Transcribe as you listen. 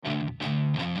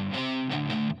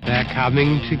They're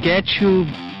coming to get you.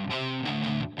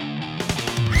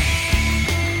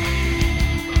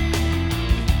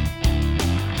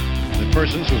 The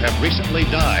persons who have recently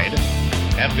died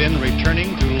have been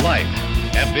returning to life.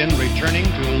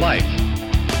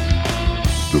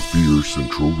 The Fear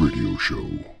Central Radio Show.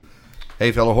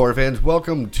 Hey, fellow horror fans,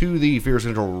 welcome to the Fear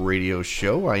Central Radio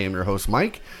Show. I am your host,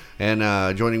 Mike,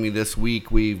 and joining me this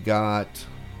week, we've got...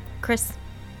 Chris.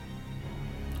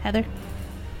 Heather.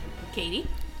 Katie.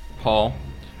 Paul.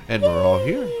 And we're all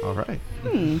here. All right.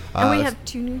 And we have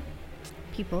two new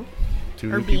people.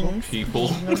 Two or new beings.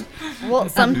 People. Well,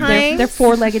 sometimes they're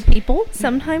four-legged people.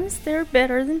 Sometimes they're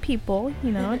better than people,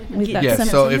 you know. We've got Yes, some,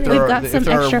 so if there are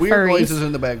extra weird furries. noises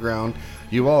in the background,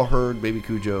 you all heard Baby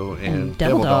Cujo and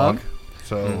Devil Dog.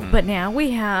 So But now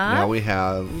we have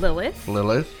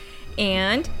Lilith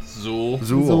and Zool.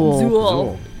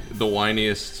 Zool. The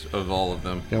whiniest of all of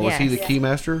them. Now, was he the Yes.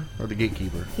 keymaster or the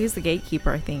gatekeeper? he was the gatekeeper,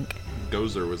 I think.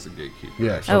 Gozer was the gatekeeper.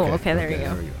 Yes. Oh, okay, there you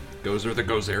go. Gozer the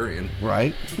Gozerian.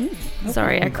 Right?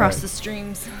 Sorry, I crossed the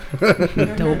streams.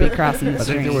 Don't be crossing the I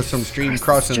think there was some stream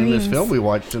Cross the crossing in this streams. film we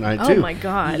watched tonight, Oh too. my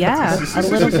god. Yeah, a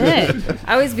little bit.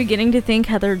 I was beginning to think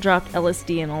Heather dropped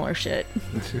LSD in all her shit.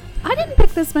 I didn't pick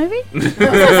this movie. This is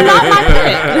not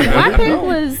my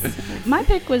pick. My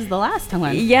pick was the last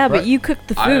time. Yeah, but Right. you cooked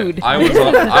the food.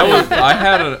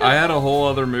 I had a whole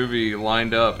other movie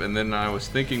lined up, and then I was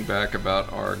thinking back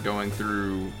about our going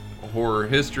through horror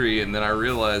history, and then I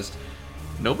realized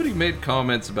nobody made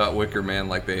comments about Wicker Man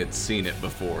like they had seen it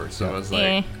before. So I was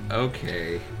like,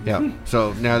 okay. Yeah.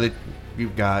 So now that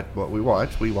you've got what we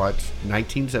watched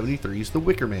 1973's The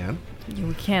Wicker Man.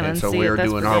 You can't And unsee so we are it, that's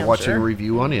doing for our damn watching sure.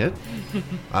 review on it.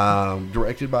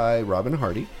 Directed by Robin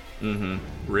Hardy. Mm-hmm.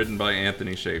 Written by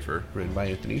Anthony Shaffer. Written by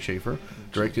Anthony Shaffer.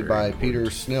 Directed very by Peter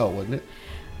Snell, wasn't it?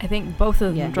 I think both of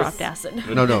them Yes. dropped acid.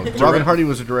 No. Robin Hardy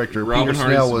was the director. Robin Peter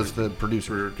Hardy's Snell was the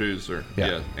producer. Yeah.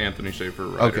 Yeah. Anthony Shaffer,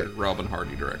 writer. Okay. Robin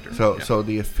Hardy, director. So, Yeah. so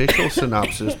the official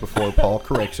synopsis before Paul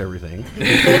corrects everything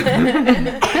is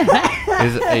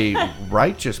a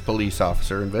righteous police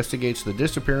officer investigates the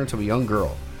disappearance of a young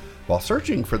girl. While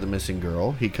searching for the missing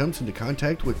girl, he comes into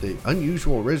contact with the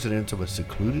unusual residents of a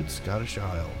secluded Scottish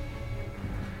isle.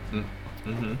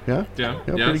 Mm-hmm. Yeah? Yeah.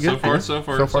 Pretty So good. far, Yeah. so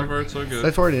far, so good.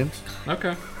 That's where it ends.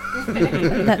 Okay.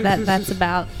 That's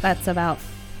about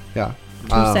Yeah.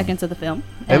 2 seconds of the film.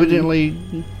 And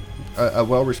Evidently, a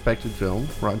well-respected film.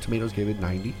 Rotten Tomatoes gave it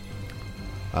 90.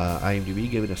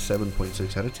 IMDb gave it a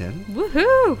 7.6 out of 10.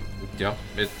 Woohoo! Yeah.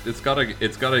 It's got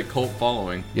a cult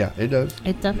following. Yeah, it does.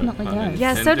 It definitely does.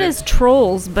 Yeah, so does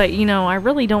Trolls, but I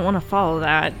really don't want to follow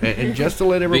that. And just to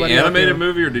let The everybody out animated there,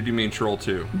 movie, or did you mean Troll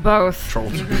 2? Both.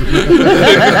 Trolls.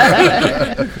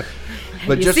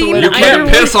 But You just see, to let You I can't don't-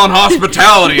 piss on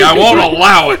hospitality. I won't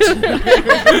allow it.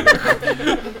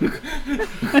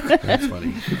 That's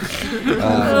funny.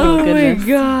 Oh my goodness.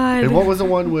 god. And what was the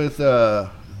one with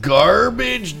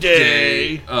Garbage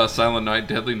Day? Silent Night,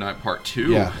 Deadly Night Part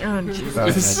 2. Yeah. Oh, Jesus. That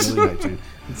was really nice, too.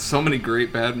 So many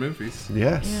great bad movies.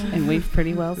 Yes. And we've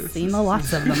pretty well seen a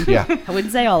lots of them. Yeah. I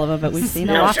wouldn't say all of them, but we've seen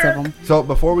a lots of them. So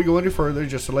before we go any further,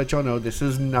 just to let y'all know, this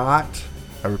is not,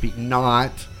 I repeat,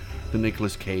 not the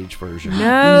Nicolas Cage version.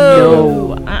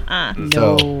 No.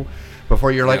 So, No.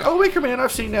 before you're like, oh, Wicker Man,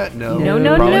 I've seen that. No.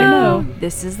 No. Probably no.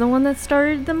 This is the one that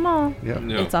started them all. Yeah.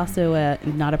 No. It's also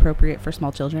not appropriate for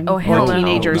small children Oh, hell or no.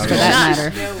 teenagers, No, for not that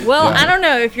at matter. Well, Yeah. I don't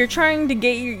know. If you're trying to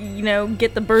get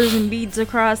get the birds and beads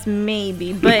across,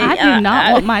 maybe. But I do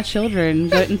not want my children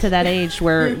getting to that age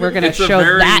where we're going to show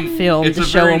that film It's to a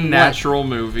show very them natural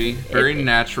movie. Very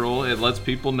natural. It lets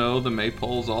people know the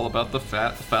maypole's all about the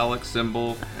phallic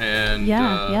symbol. And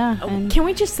Yeah. Oh, And can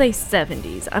we just say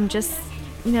 70s? I'm just,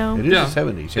 It is Yeah. the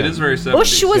 70s. It is very 70s.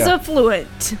 Bush was Yeah.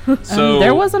 affluent. So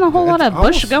there wasn't a whole lot of It's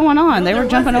bush almost- going on. They were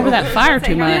jumping over that fire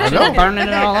too much, I know. burning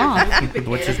it all off.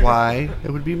 Which is why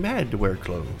it would be mad to wear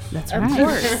clothes. That's Of right.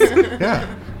 course. Yeah.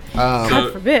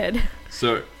 God forbid.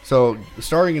 So So,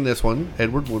 starring in this one,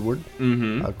 Edward Woodward,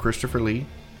 mm-hmm. Christopher Lee,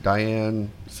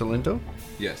 Diane Cilento.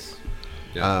 Yes.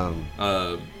 Yeah.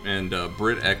 And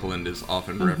Britt Eklund is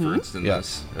often referenced in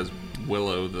Yes. this as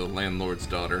Willow, the landlord's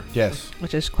daughter. Yes.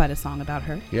 Which is quite a song about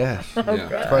her. Yes. Yeah.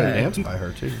 It's quite a dance by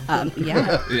her, too.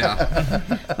 Yeah. Yeah.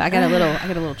 But I got a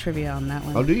little trivia on that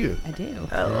one. Oh, do you? I do.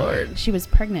 Oh, Lord. She was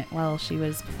pregnant while she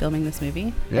was filming this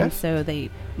movie. Yeah. And so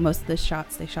most of the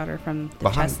shots they shot her from the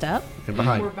Behind. chest up. And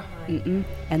behind.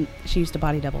 And she used a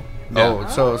body double. Oh,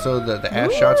 so the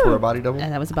ass shots were a body double?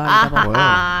 And that was a body double.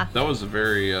 Wow. That was a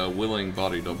very willing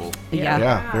body double. Yeah.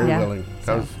 Yeah, very Yeah. willing.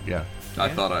 That was, yeah. I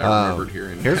thought I remembered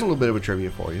hearing Here's a that. little bit of a trivia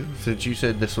for you. Since you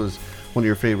said this was one of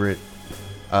your favorite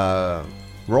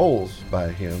roles by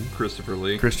him. Christopher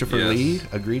Lee. Christopher Yes. Lee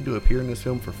agreed to appear in this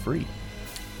film for free.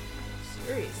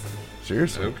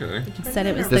 Seriously. Okay. Said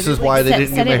it was. This is why they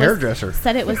didn't give him a hairdresser.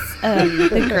 Said it was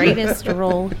the greatest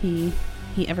role he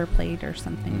ever played or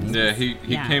something. Yeah, he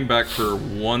came back for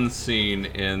one scene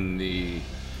in the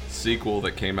sequel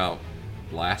that came out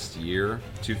last year,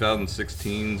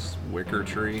 2016's Wicker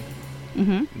Tree.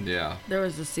 Mm-hmm. Yeah. There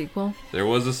was a sequel. There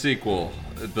was a sequel,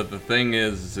 but the thing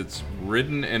is it's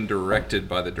written and directed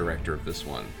by the director of this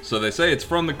one. So they say it's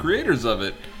from the creators of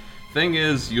it. Thing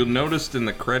is, you'll notice in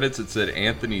the credits it said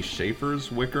Anthony Shaffer's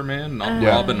Wicker Man, not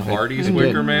Robin Hardy's it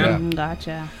Wicker did, Man.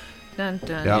 Gotcha. Dun,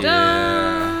 dun, Yeah. dun.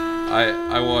 Yeah.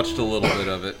 I watched a little bit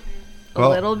of it. A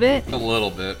little bit? A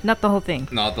little bit. Not the whole thing.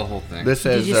 Not the whole thing. This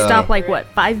says, Did you stop like what,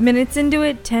 5 minutes into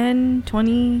it? 10,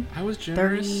 20? I was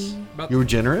generous. 30. About You were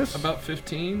generous? About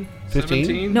 15? 15?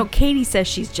 17? No, Katie says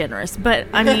she's generous, but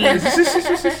I mean,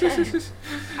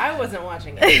 I wasn't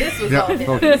watching it. This was Yeah,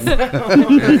 all his.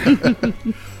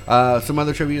 Some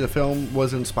other trivia: the film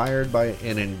was inspired by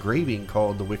an engraving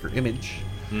called the Wicker Image,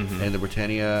 and the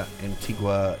Britannia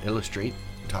Antigua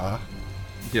Illustrata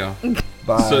Yeah.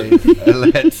 by So-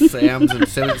 Alette Sams in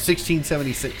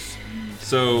 1676.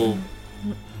 So,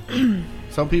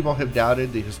 Some people have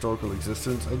doubted the historical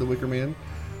existence of the Wicker Man,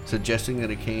 suggesting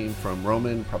that it came from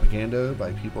Roman propaganda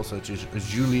by people such as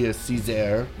Julius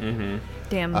Caesar.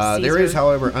 damn There is, Caesar.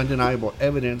 however, undeniable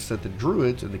evidence that the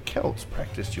Druids and the Celts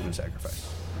practiced human sacrifice.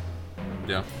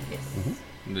 yeah.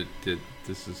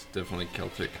 This is definitely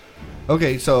Celtic.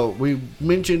 Okay, so we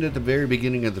mentioned at the very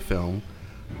beginning of the film,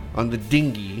 on the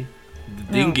dinghy,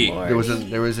 The dinghy. Lord. there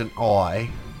was an eye.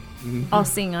 All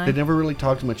seeing eye. They never really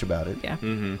talked much about it. Yeah.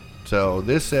 So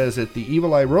this says that the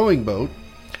Evil Eye rowing boat,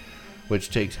 which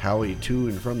takes Howie to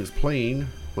and from his plane,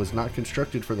 was not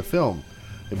constructed for the film.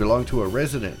 It belonged to a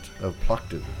resident of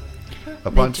Plockton.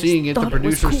 Upon just seeing it, the thought it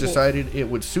was producers cool. decided it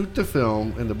would suit the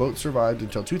film, and the boat survived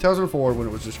until 2004 when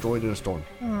it was destroyed in a storm.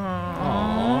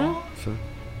 So,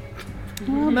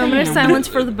 Moment of silence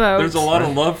for the boat. There's a lot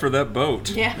of love for that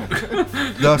boat. Yeah.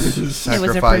 thus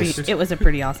sacrifice. It was a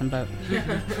pretty awesome boat.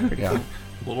 Yeah.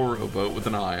 Little rowboat with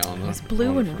an eye on it. It's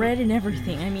blue and red and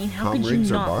everything. I mean, how could you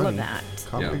Comrades are not love Barney. that?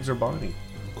 Comrades are Bonnie.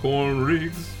 Corn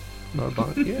rigs. Not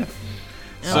Bonnie. Yeah.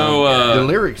 So, The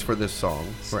lyrics for this song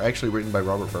were actually written by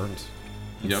Robert Burns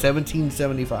in Yep.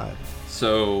 1775.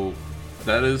 So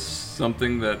that is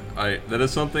something that I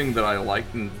like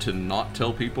to not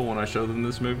tell people when I show them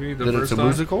this movie the That first it's a time.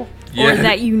 musical? Or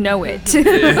that you know it.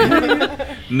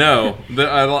 No, that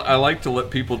I like to let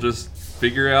people just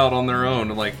figure out on their own.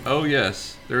 Like, oh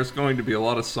yes, there's going to be a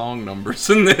lot of song numbers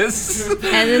in this. And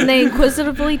then they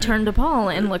inquisitively turn to Paul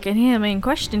and look at him and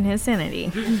question his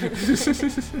sanity.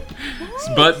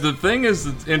 But the thing is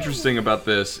that's interesting about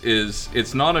this is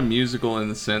it's not a musical in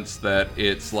the sense that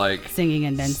it's like Singing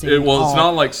and dancing. it's all.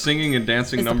 not like singing and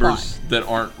dancing It's the numbers that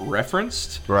aren't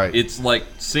referenced. Right. It's like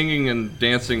singing and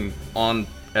dancing on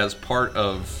as part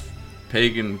of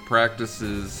pagan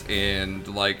practices and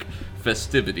like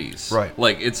festivities. Right.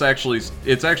 Like it's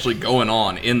actually going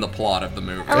on in the plot of the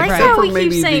movie. I like Except how for we keep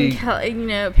maybe saying,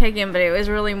 the- pagan, but it was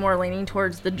really more leaning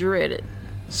towards the druid.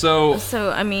 So So,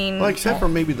 I mean, Well, except for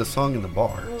maybe the song in the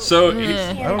bar. so I don't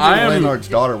think I am Landlord's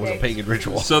Daughter was a pagan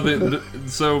ritual. So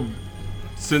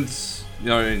since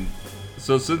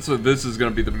this is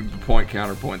going to be the point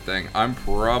counterpoint thing, I'm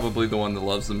probably the one that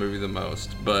loves the movie the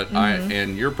most, but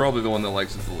and you're probably the one that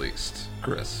likes it the least,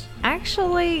 Chris.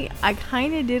 actually, I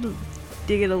kind of did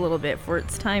dig it a little bit for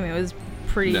its time. It was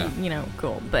pretty, Yeah.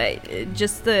 cool. But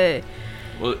just the...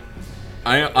 Well,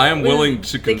 I am willing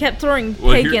to. They kept throwing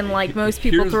Well, here- pagan like most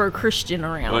people here's- throw Christian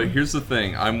around. Well, here's the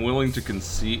thing. I'm willing to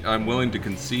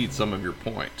concede some of your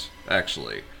point,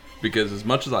 actually, because as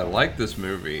much as I like this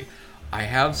movie, I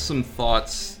have some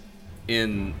thoughts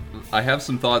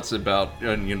about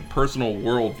personal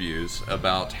worldviews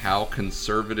about how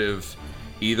conservative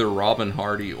either Robin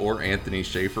Hardy or Anthony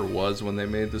Shaffer was when they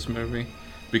made this movie.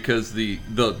 Because the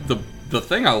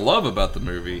thing I love about the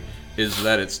movie is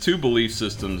that it's two belief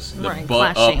systems that Right,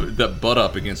 butt clashing.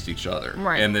 up against each other,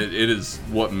 Right. and it is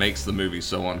what makes the movie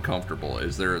so uncomfortable.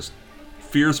 Is there is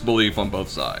fierce belief on both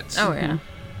sides. Oh, yeah.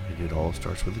 It all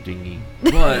starts with a dinghy.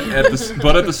 But at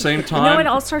the same time, No, it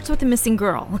all starts with the missing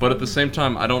girl. but at the same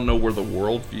time, I don't know where the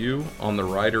worldview on the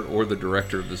writer or the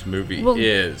director of this movie Well,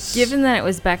 is. Given that it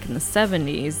was back in the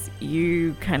 70s,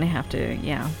 you kind of have to,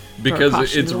 throw because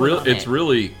caution it's to the wind real, on it's it.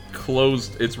 really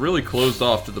closed. It's really closed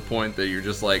off to the point that you're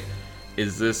just like,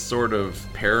 is this sort of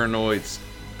paranoid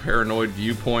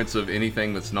viewpoints of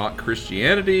anything that's not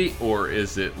Christianity, or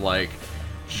is it like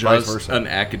Vice just versa. an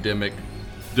academic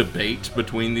debate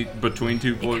between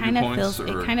two political points?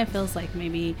 It kind of feels like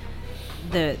maybe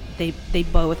they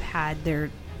both had their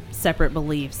separate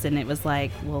beliefs, and it was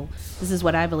like, well, this is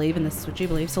what I believe and this is what you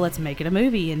believe, so let's make it a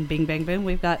movie, and bing bang boom,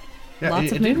 we've got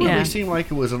lots of it movies. didn't really seem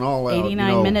like it was an all-out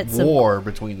 89 minutes war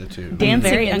between the two. Dancing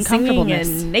very and uncomfortableness.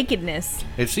 singing and nakedness.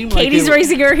 It seemed like Katie's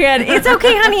raising her head. It's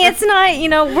okay, honey. It's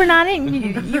not. We're not in.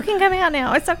 You can come out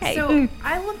now. It's okay. So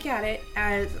I look at it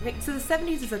as so the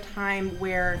 70s is a time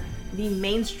where the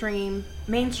mainstream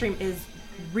is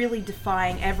really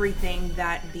defying everything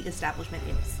that the establishment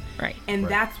is. Right. And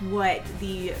that's what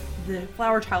the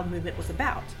Flower Child movement was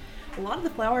about. A lot of the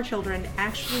Flower Children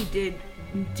actually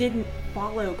didn't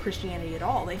follow Christianity at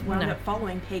all. They wound up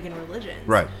following pagan religions.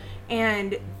 Right.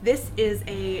 And this is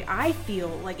I feel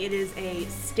like it is a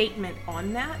statement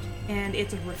on that, and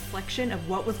it's a reflection of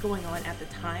what was going on at the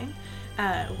time.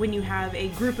 When you have a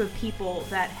group of people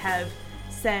that have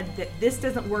said that this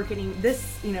doesn't work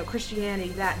Christianity,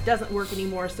 that doesn't work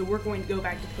anymore, so we're going to go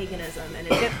back to paganism and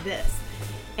accept this.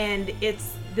 And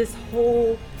it's this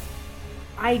whole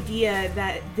idea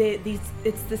that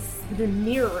it's the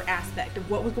mirror aspect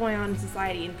of what was going on in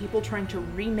society, and people trying to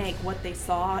remake what they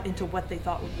saw into what they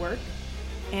thought would work.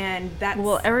 And that's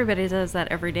everybody does that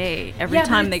every day. Every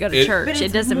time they go to church,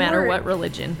 it doesn't matter what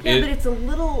religion. Yeah, but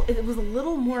it was a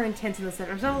little more intense in the 70s.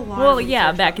 There's not a lot. Well, of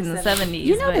yeah, back in the 70s.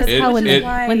 You notice how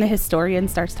when the historian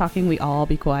starts talking, we all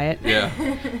be quiet. Yeah,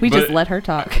 we just let her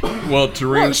talk. Well,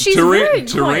 she's very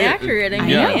quite accurate.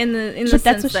 In the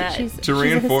sense that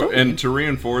to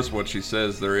reinforce what she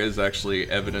says, there is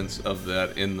actually evidence of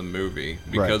that in the movie,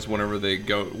 because whenever they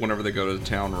go to the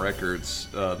town records,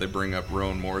 they bring up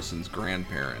Rowan Morrison's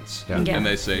grandparents. And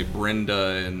they say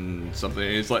Brenda and something.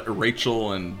 He's like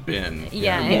Rachel and Ben.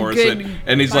 Yeah, Morrison.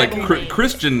 And he's like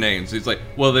Christian names. He's like,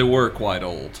 well, they were quite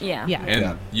old. Yeah.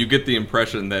 And you get the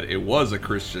impression that it was a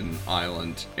Christian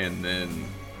island, and then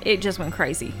it just went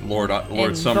crazy. Lord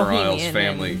Summerisle's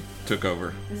family took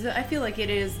over. I feel like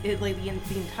the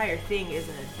entire thing is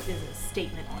a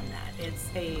statement on that. It's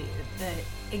the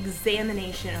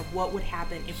examination of what would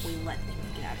happen if we let things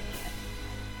get out of hand,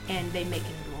 and they make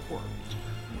it into a horror movie.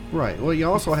 Right. Well, you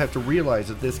also have to realize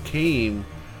that this came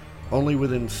only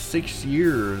within 6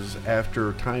 years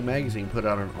after Time Magazine put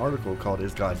out an article called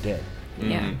 "Is God Dead?"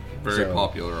 Yeah. Very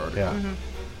popular article.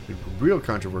 Yeah. Real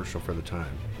controversial for the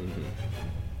time.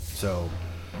 So,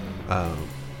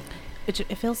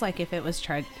 it feels like if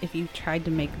you tried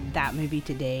to make that movie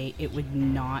today, it would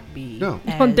not be. No.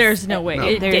 There's no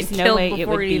way. There's no way it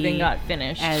would even got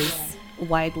finished. As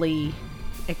widely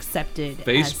accepted.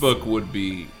 Facebook would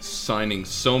be signing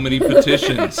so many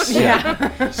petitions.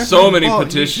 So many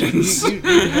petitions. You'd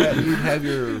have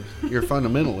your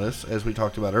fundamentalists, as we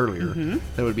talked about earlier,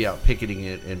 that would be out picketing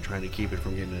it and trying to keep it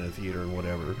from getting in a theater and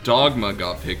whatever. Dogma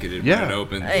got picketed when it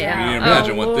opened. Yeah. Can you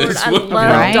imagine what this would be?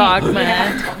 I love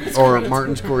Dogma. Or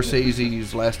Martin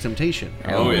Scorsese's Last Temptation.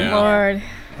 Oh, yeah.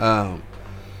 Lord.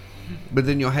 But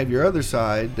then you'll have your other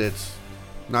side that's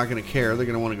not going to care. They're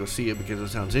going to want to go see it because it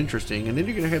sounds interesting. And then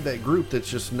you're going to have that group that's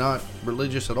just not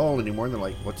religious at all anymore. And they're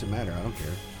like, what's the matter? I don't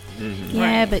care.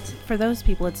 Yeah, but for those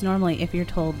people, it's normally if you're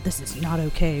told this is not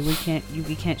okay, we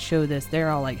can't show this. They're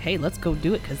all like, hey, let's go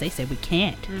do it because they say we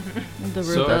can't.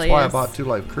 So that's why I bought 2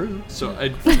 Live Crew. So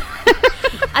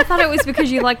I thought it was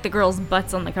because you liked the girls'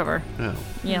 butts on the cover. No.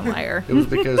 Yeah, liar. It was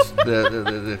because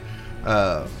the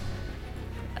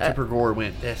Tipper Gore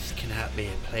went, this cannot be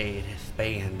played as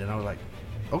band. And I was like,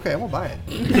 okay, I'm going to buy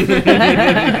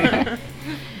it.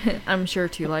 I'm sure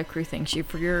 2 Live Crew thanks you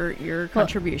for your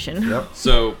contribution. Yep.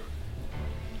 So,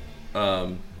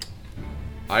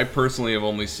 I personally have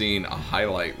only seen a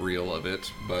highlight reel of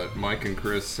it, but Mike and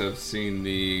Chris have seen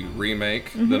the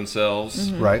remake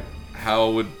themselves. Right. How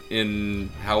would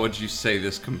you say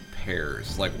this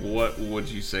compares? Like, what would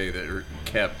you say that are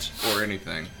kept or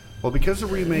anything? Well, because the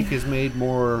remake is made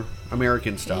more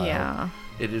American style,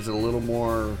 it is a little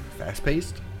more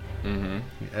fast-paced,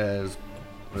 as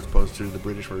opposed to the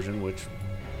British version, which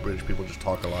British people just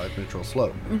talk a lot and it's real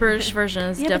slow. British version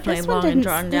is definitely long and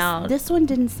drawn out. This one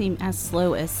didn't seem as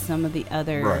slow as some of the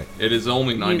other. Right. It is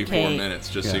only 94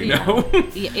 minutes, just so you know.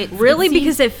 Really?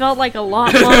 Because it felt like a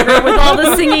lot longer with all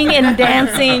the singing and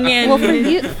dancing and. Well,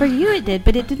 for you it did,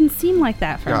 but it didn't seem like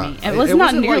that for me. It was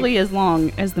not nearly as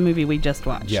long as the movie we just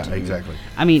watched. Yeah, exactly.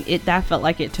 I mean, that felt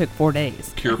like it took 4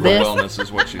 days. Cure for Wellness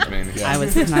is what she's meaning. I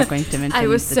was not going to mention. I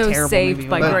was the so terrible saved movie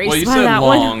by Grace. Well, you by said that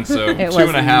long, one. so It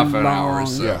 2.5 was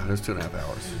hours. So. Yeah, it was 2.5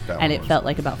 hours. And it felt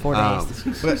like about 4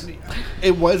 days. But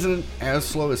it wasn't as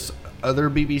slow as other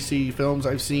BBC films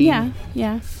I've seen.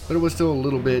 Yeah. But it was still a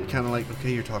little bit kind of like,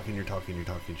 okay, you're talking.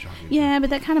 Yeah, but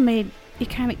that kind of made you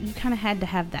kind of had to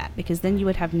have that, because then you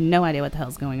would have no idea what the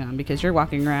hell's going on, because you're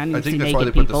walking around and I you think see that's naked why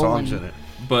they put the people songs and- in it.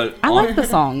 But I like the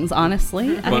songs,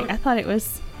 honestly. But- I thought it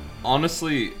was.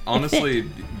 Honestly,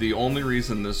 the only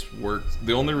reason this works,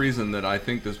 the only reason that I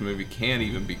think this movie can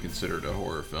even be considered a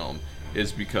horror film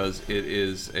is because it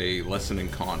is a lesson in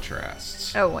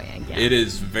contrasts. Oh, yeah. It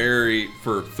is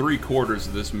for 3/4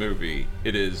 of this movie,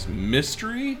 it is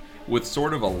mystery with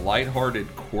sort of a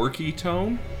lighthearted, quirky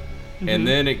tone, and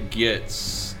then it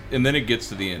gets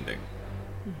to the ending,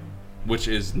 which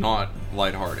is not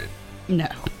lighthearted. No.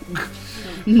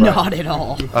 Not at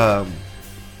all.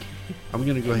 I'm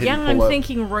going to go ahead Yeah, and I'm pull up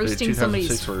thinking the roasting somebody's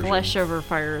 2006 version. flesh over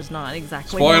fire is not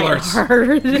exactly Spoilers.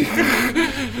 hard.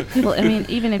 Well, I mean,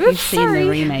 even if you've seen the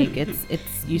remake, it's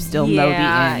you still know the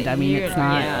end. I mean, it's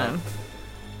not. Yeah.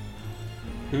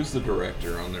 Who's the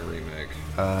director on the remake?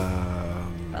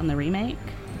 On the remake?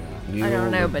 I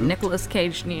don't know, but Reboot? Nicolas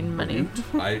Cage needed money.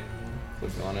 I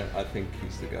clicked on it. I think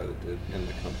he's the guy that did In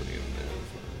the Company of Men,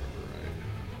 if I remember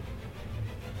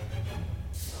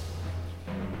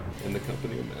right. In the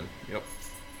Company of Men. Yep.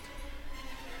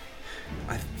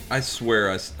 I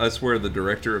swear the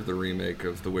director of the remake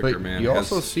of The Wicker But Man. you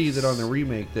has also see that on the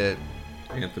remake that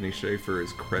Anthony Shaffer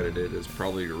is credited as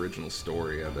probably the original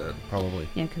story. I bet. probably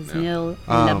Yeah, because Yeah. Neil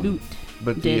Um, Laboute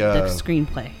but did the, the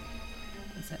screenplay.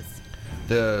 It says.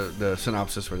 the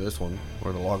synopsis for this one,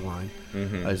 or the log line,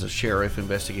 is a sheriff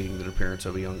investigating the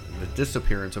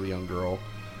disappearance of a young girl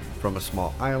from a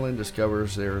small island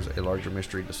discovers there's a larger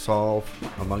mystery to solve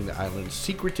among the island's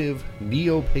secretive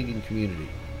neo-pagan community.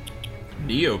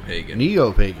 Neo-pagan.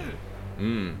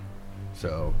 Neo-pagan.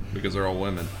 So, Because they're all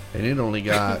women. and it only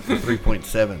got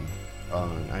 3.7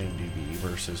 on IMDb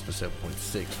versus the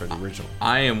 7.6 for the original.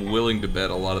 I am willing to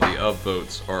bet a lot of the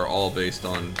upvotes are all based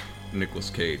on Nicolas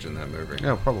Cage in that movie.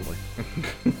 Yeah, probably.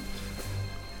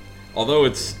 Although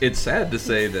it's sad to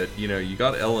say that, you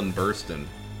got Ellen Burstyn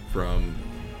from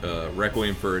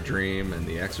Requiem for a Dream and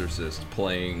The Exorcist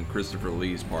playing Christopher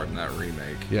Lee's part in that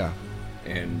remake. Yeah.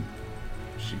 And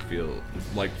she feels,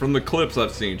 like, from the clips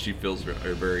I've seen, she feels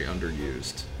very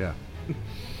underused. Yeah.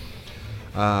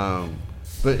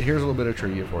 But here's a little bit of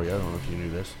trivia for you. I don't know if you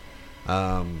knew this.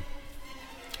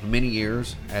 Many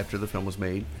years after the film was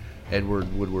made,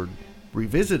 Edward Woodward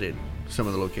revisited some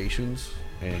of the locations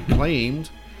and claimed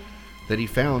that he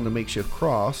found the makeshift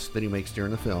cross that he makes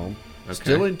during the film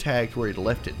still intact where he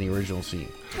left it in the original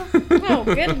scene. Oh,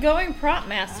 good going, prop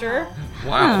master.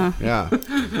 Wow. Yeah.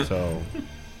 So,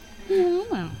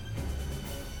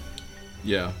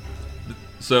 Yeah.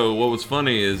 So what was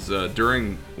funny is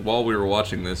while we were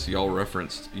watching this, y'all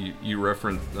referenced you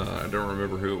referenced I don't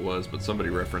remember who it was, but somebody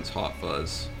referenced Hot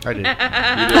Fuzz. I did.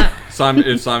 You did.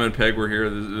 If Simon Pegg were here,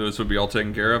 this would be all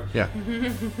taken care of. Yeah.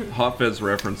 Hot Fuzz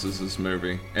references this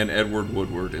movie, and Edward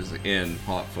Woodward is in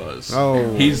Hot Fuzz.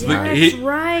 Oh, he's the That's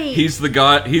right. He's the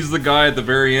guy at the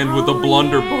very end with the Oh,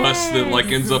 blunderbuss that yes. like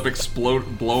ends up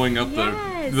blowing up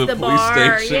Yes, the police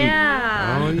bar, station.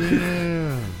 Yeah. Oh,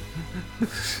 yeah.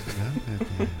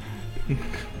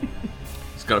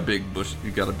 He's got a big bush. He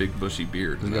got a big bushy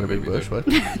beard. He's got a big bush. What?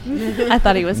 I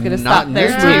thought he was going to Not stop in there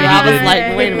this too. movie, he I was didn't.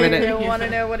 like, wait a minute. don't want to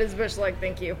know what his bush like.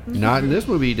 Thank you. Not in this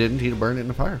movie. He didn't. He'd burn it in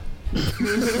the fire.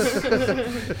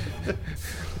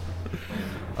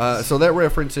 So that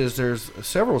references there's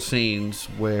several scenes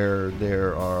where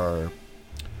there are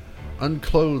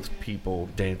unclothed people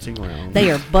dancing around.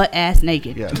 They are butt ass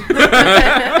naked. Yeah.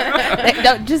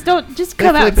 Just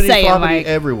come They're out and flippity say it, floppity Mike.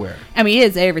 everywhere. I mean, it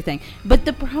is everything. But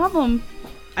the problem,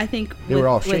 I think, They were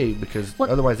all shaved because what-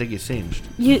 otherwise they get singed.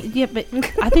 Yeah, but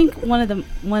I think one of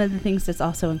the things that's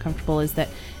also uncomfortable is that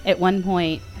at one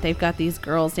point they've got these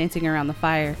girls dancing around the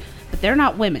fire, but they're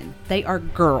not women. They are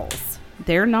girls.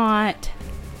 They're not.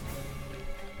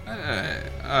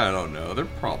 I don't know. They're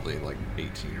probably like 18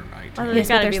 or 19. Or Yes,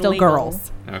 but gotta they're be still legal.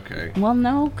 girls. Okay. Well,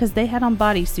 no, because they had on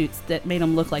bodysuits that made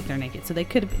them look like they're naked. So they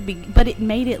could be, but it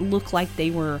made it look like they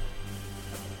were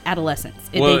adolescents.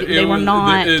 They were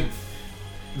not.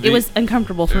 It was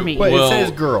uncomfortable for me. But Well, it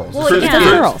says girls. Well, It yeah. says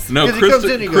girls. No, Because he comes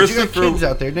in and he goes, you got Christopher. kids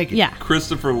out there naked. Yeah.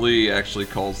 Christopher Lee actually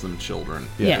calls them children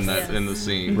Yes. in the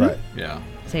scene. Right. Yeah.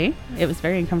 See, it was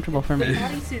very uncomfortable for The me.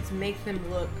 bodysuits make them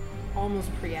look almost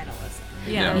pre-adolescent.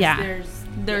 Yeah. Yeah. There's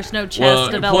There's no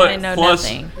chest development, plus,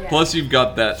 nothing. Plus, you've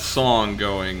got that song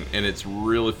going, and it's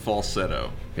really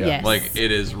falsetto. Yeah. Yes. Like,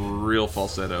 it is real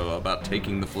falsetto about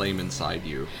taking the flame inside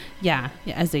you. Yeah,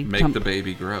 as they Make the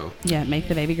baby grow. Yeah, make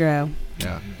the baby grow.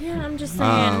 Yeah. Yeah, I'm just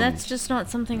saying, that's just not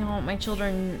something I want my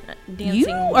children dancing. You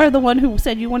are the one who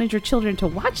said you wanted your children to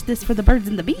watch this for the birds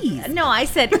and the bees. No, I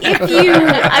said if you.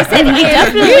 I said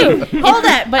if you. Hold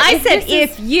up. But I if said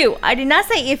this if you. I did not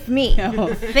say if me.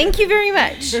 Oh. Thank you very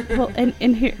much. Well,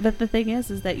 and here, but the thing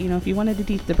is that, you know, if you wanted to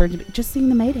teach the birds, just sing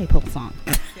the Mayday Pull song.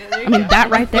 I mean, that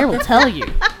right there will tell you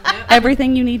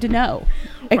everything you need to know,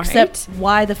 except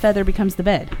why the feather becomes the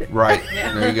bed. Right.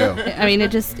 There you go. I mean, it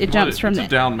jumps from it's the a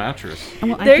down mattress.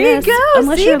 Well, I There you guess, go.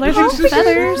 Unless See, you're allergic to Paul?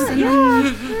 feathers,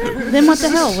 then what the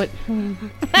hell?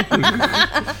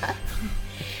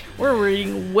 We're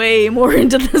reading way more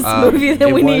into this movie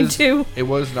than we need to. It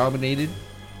was nominated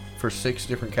for 6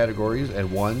 different categories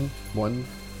and won one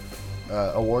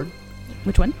award.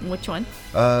 Which one? Which one?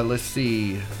 Let's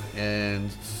see. In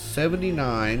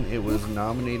 '79, it was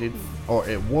nominated, or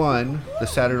it won the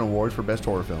Saturn Award for Best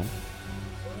Horror Film.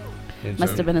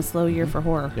 Must have been a slow year for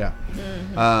horror. Yeah.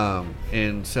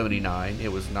 In '79,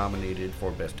 it was nominated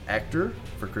for Best Actor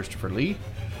for Christopher Lee.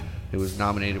 It was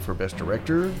nominated for Best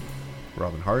Director,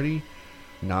 Robin Hardy.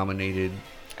 Nominated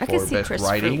I could for see Best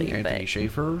Christopher Writing, Lee, Anthony but-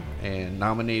 Shaffer. And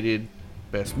nominated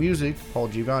Best Music, Paul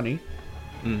Giovanni.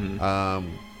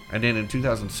 And then in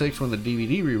 2006, when the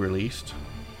DVD re-released,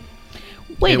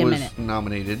 Wait it a was minute.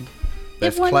 nominated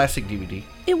Best won- Classic DVD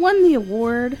It won the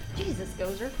award Jesus,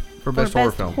 Gozer. for for Best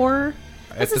Horror Film. Horror.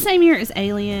 That's At the the- same year as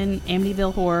Alien,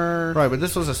 Amityville Horror. Right, but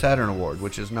this was a Saturn Award,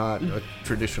 which is not a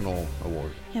traditional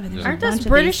award. Yeah, but there's Aren't a bunch those of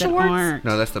British these that awards? aren't.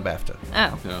 No, that's the BAFTA. Oh, Yeah.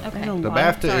 okay. There's a The lot.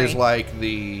 BAFTA Sorry. is like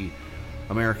the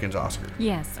Americans' Oscar,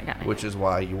 Yes, I got it. which is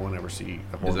why you won't ever see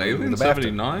a horror Is movie Alien with the BAFTA.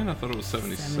 79? I thought it was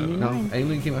 77. No,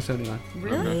 Alien came out 79.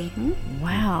 Really?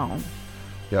 Wow.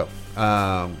 Yep.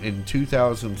 In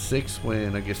 2006,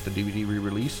 when I guess the DVD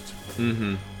re-released,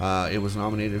 it was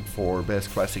nominated for Best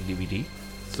Classic DVD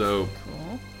So,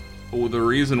 well, the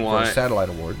reason for why a Satellite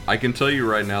Award. I can tell you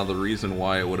right now, the reason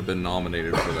why it would have been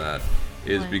nominated for that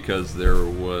is because there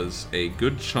was a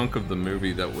good chunk of the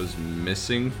movie that was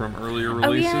missing from earlier Oh,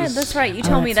 releases. yeah, that's right. You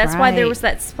told me that's that's why there right. was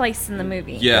that splice in the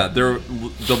movie. Yeah,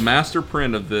 the master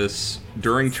print of this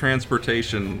during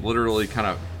transportation literally kind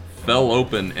of fell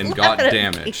open and got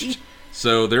damaged.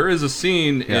 So there is a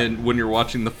scene in when you're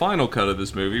watching the final cut of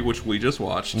this movie, which we just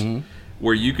watched,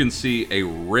 where you can see a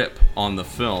rip on the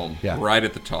film right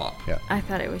at the top. Yeah. I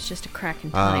thought it was just a crack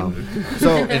in time.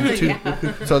 So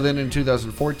then in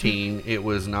 2014, it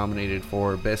was nominated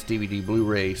for Best DVD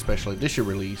Blu-ray Special Edition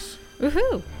release.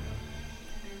 Woohoo.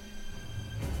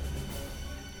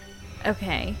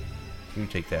 Okay. You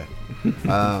take that.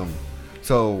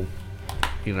 So,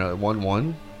 you know, it won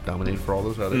one, nominated for all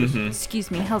those others. Excuse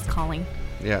me, hell's calling.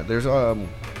 Yeah, there's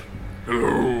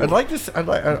I'd like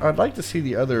to see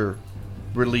the other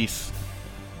releases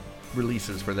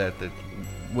for that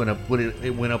went up what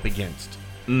it went up against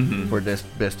for best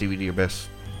DVD or best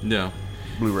Yeah.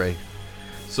 Blu-ray.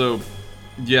 So,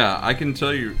 yeah, I can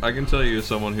tell you as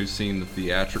someone who's seen the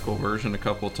theatrical version a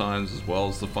couple of times as well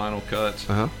as the final cut.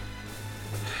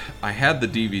 I had the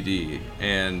DVD,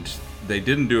 and they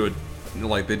didn't do it.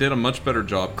 Like, they did a much better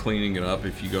job cleaning it up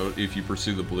if you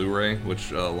pursue the Blu-ray,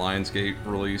 which Lionsgate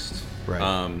released.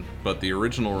 Right. But the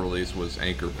original release was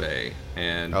Anchor Bay,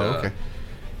 and okay.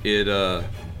 it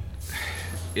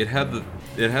had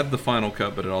the final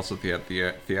cut, but it also had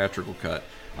the theatrical cut.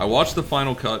 I watched the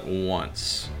final cut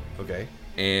once. Okay.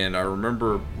 And I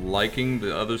remember liking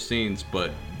the other scenes,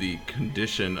 but the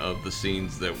condition of the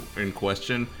scenes that in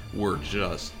question were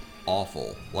just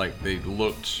awful. Like, they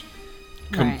looked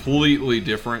completely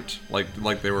different. Like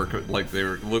they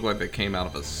looked like they came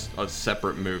out of a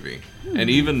separate movie. And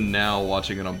even now,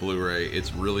 watching it on Blu-ray,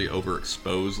 it's really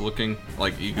overexposed looking.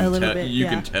 Like, you can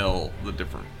can tell the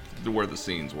different where the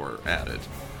scenes were added.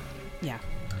 Yeah.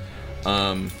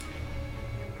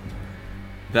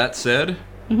 That said,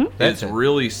 it's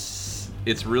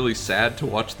really sad to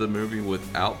watch the movie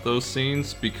without those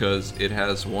scenes because it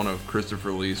has one of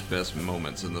Christopher Lee's best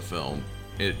moments in the film.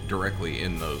 It directly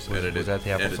in those edited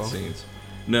scenes.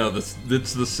 No, it's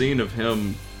the scene of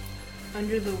him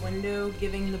Under the window,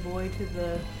 giving the boy to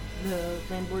the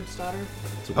landlord's daughter.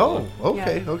 Oh,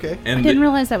 okay, Yeah. okay. and I didn't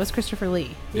realize that was Christopher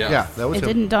Lee. Yeah, that was It him.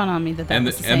 didn't dawn on me that and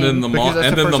was the and then same. Because that's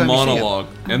the first time you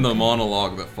see him. the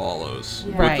monologue that follows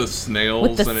Right. with the snails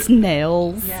With the and it,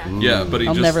 snails. yeah, but he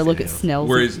I'll just never look at snails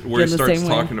where he again the starts same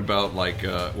way. talking about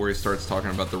where he starts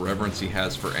talking about the reverence he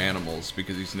has for animals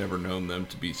because he's never known them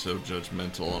to be so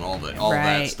judgmental and all that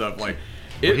Right. stuff. Like,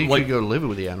 He could go live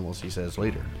with the animals, he says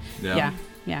later. Yeah.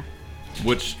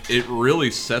 Which it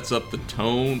really sets up the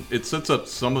tone. It sets up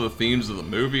some of the themes of the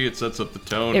movie. It sets up the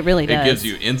tone. It really does. It gives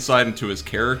you insight into his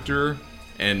character,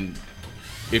 and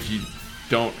if you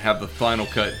don't have the final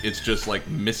cut, it's just like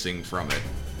missing from it.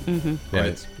 Mm-hmm. And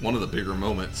it's one of the bigger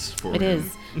moments for It him.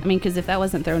 is. I mean, because if that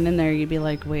wasn't thrown in there, you'd be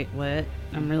like, wait, what?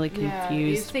 I'm really Yeah, you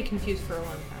confused. stay confused for a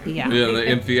long time. Yeah. Yeah,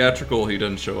 in theatrical, he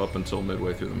doesn't show up until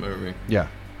midway through the movie. Yeah.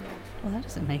 Well, that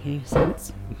doesn't make any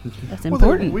sense. That's Well,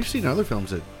 important. we've seen other films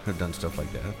that have done stuff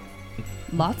like that.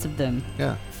 Lots of them.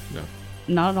 Yeah. Yeah.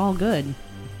 Not all good.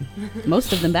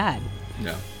 Most of them bad.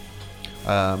 Yeah.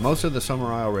 Most of the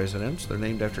Summer Isle residents, they're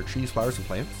named after trees, flowers, and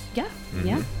plants. Yeah.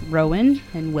 Yeah. Rowan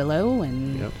and Willow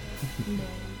and Yep.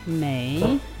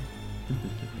 May.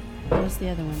 What was the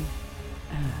other one?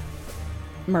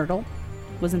 Myrtle.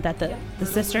 Wasn't that the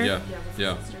sister?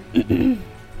 Yeah.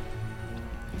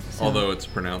 Although it's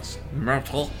pronounced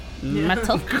Myrtle.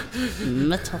 Metal.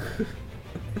 Metal.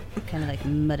 Kind of like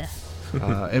mudda.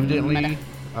 Evidently,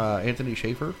 Anthony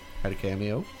Shaffer had a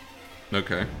cameo.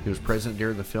 Okay. He was present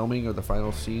during the filming of the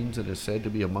final scenes and is said to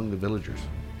be among the villagers.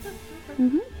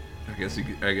 I guess So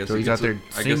he he's gets out there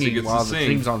I guess he singing gets while to the sing.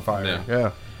 thing's on fire.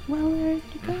 Yeah. Well, where'd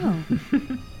you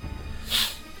go?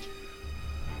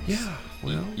 Yeah.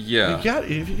 Well. Yeah.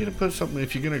 If you're gonna put something,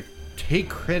 if you're gonna take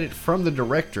credit from the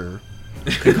director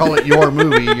and call it your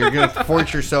movie, you're gonna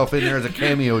force yourself in there as a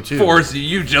cameo too. Force,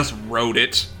 you just wrote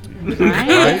it.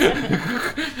 Right?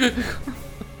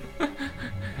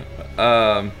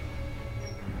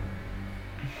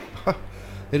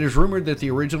 It is rumored that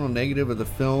the original negative of the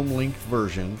film-length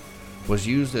version was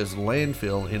used as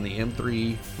landfill in the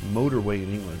M3 motorway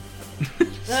in England.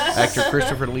 Actor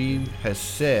Christopher Lee has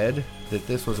said that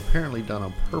this was apparently done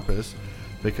on purpose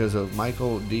because of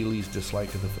Michael Dealey's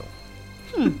dislike of the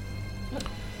film.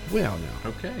 Well, now.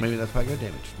 Okay. Maybe that's why I got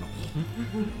damaged.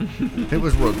 No. It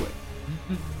was roadway.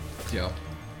 Yeah.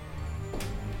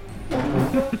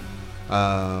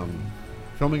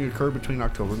 Filming occurred between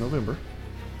October and November,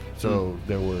 so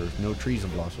there were no trees in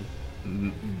blossom.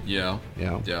 Yeah.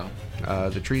 Yeah.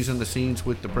 The trees in the scenes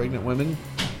with the pregnant women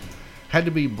had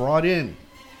to be brought in,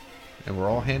 and were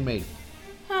all handmade.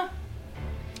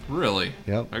 Really?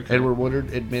 Yep. Okay. Edward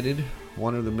Woodward admitted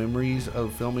one of the memories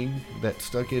of filming that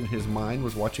stuck in his mind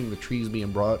was watching the trees being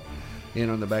brought in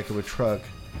on the back of a truck,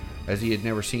 as he had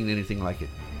never seen anything like it.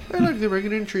 They're like they're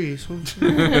bringing in trees.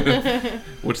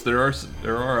 Which there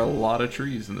are a lot of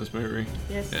trees in this movie.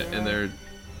 Yes, and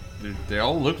they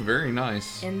all look very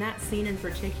nice. In that scene in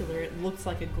particular, it looks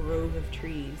like a grove of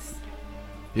trees.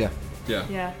 Yeah. Yeah.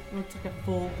 Yeah, it looks like a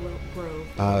full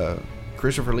grove.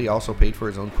 Christopher Lee also paid for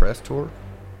his own press tour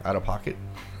out of pocket.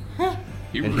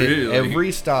 He And really hit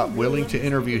every stop willing to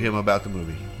interview him about the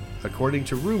movie. According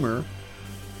to rumor,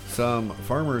 some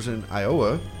farmers in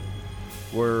Iowa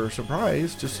were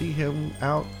surprised to see him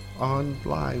out on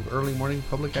live early morning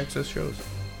public access shows.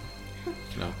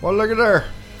 No. Well, look at there.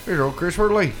 There's old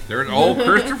Christopher Lee. There's old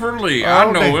Christopher Lee. I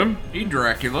Oh, know dang. him. He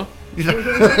Dracula. I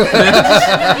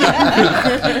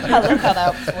love how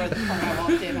that was before the part I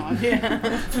walked in on.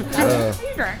 Yeah.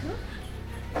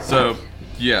 So,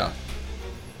 yeah.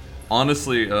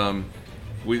 Honestly,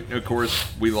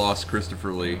 we lost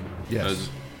Christopher Lee. Yes.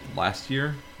 Last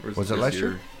year? Or Was it this last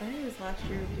year? I think it was last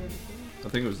year. Or the year before. I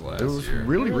think it was last It was year.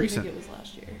 really I recent. think it was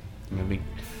last year.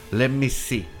 Let me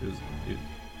see. It-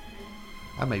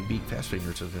 I may beat fast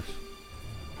fingers of this.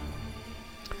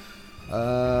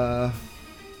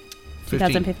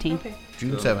 2015. Okay.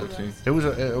 June 7th. It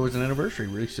was an anniversary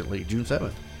recently, June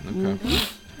 7th. Okay.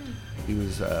 He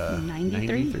was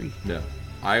 93? 93. Yeah.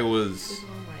 I was.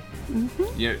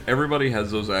 Yeah, everybody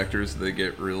has those actors that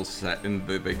get real sad and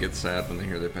they get sad when they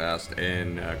hear they passed,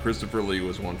 and Christopher Lee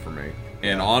was one for me.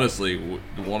 And honestly,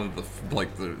 one of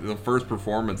the first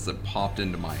performance that popped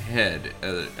into my head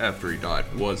after he died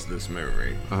was this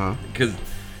movie. Because,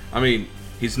 I mean,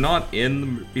 he's not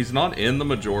in the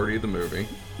majority of the movie,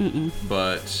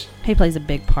 but He plays a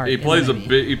big part. he in the plays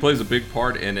movie. he plays a big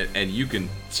part in it, and you can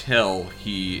tell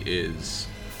he is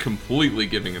completely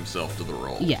giving himself to the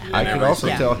role. Yeah. I And could also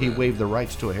everything. tell he waived the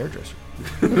rights to a hairdresser.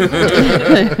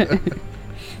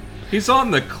 He's on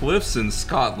the cliffs in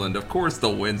Scotland. Of course, the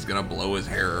wind's gonna blow his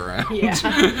hair around. Yeah.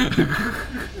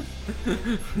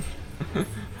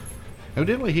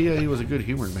 Evidently, he was a good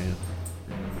humored man.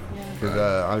 Because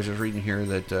I was just reading here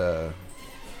that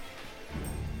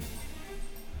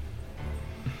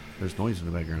there's noise in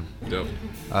the background. Yep.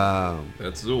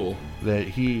 That's Zool. That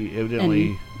he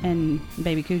evidently, and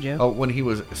Baby Cujo. when he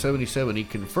was 77, he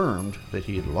confirmed that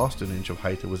he had lost an inch of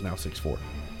height and was now 6'4".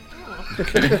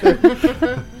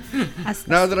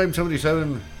 Now that I'm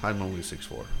 77, I'm only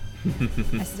 6'4".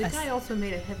 The guy also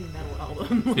made a heavy metal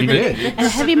album. He did. And a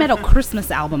heavy metal Christmas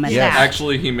album at Yes. that.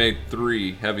 Actually, he made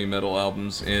 3 heavy metal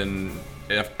albums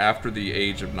after the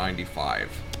age of 95.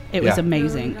 It was Yeah.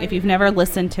 amazing. If you've never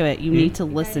listened to it, you need to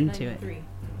listen to it.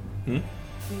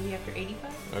 Maybe after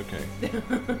 85? Okay.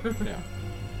 Yeah.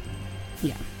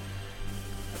 Yeah.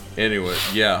 Anyway,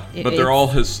 yeah, but they're all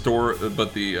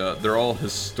they're all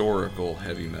historical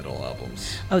heavy metal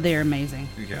albums. Oh, they're amazing.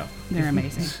 Yeah. They're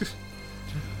amazing.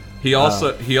 He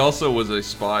also was a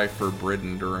spy for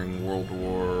Britain during World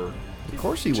War. Of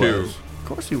course he Two. was. Of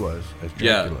course he was. As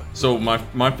Yeah. Dracula. So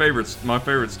my favorite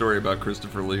story about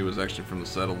Christopher Lee was actually from the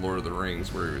set of Lord of the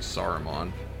Rings, where he was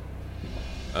Saruman.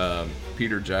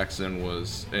 Peter Jackson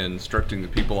was instructing the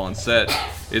people on set.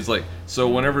 It's like, so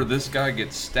whenever this guy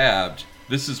gets stabbed,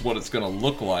 this is what it's gonna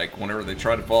look like whenever they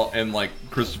try to fall. And like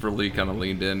Christopher Lee kind of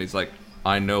leaned in. He's like,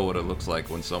 I know what it looks like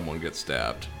when someone gets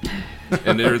stabbed.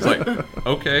 And there's like,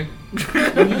 okay.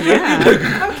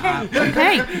 Yeah.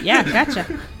 Okay. Yeah, gotcha.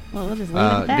 Well, we'll just leave it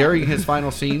at that. During his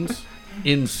final scenes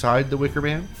inside the Wicker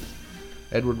Man,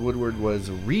 Edward Woodward was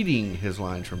reading his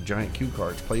lines from giant cue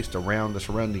cards placed around the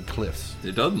surrounding cliffs.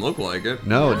 It doesn't look like it.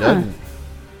 No, it doesn't.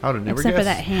 I would have never Except for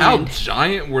guessed. that How hand.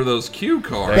 giant were those cue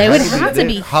cards? They would have to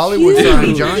be Hollywood huge.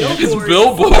 sign giant. It's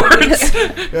billboards.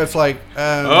 It's like,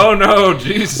 Oh no,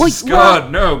 Jesus Well,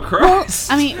 God, no, Well,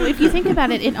 Christ. I mean, if you think about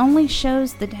it, it only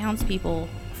shows the townspeople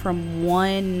from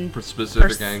one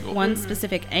Specific angle. One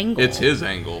specific angle. It's his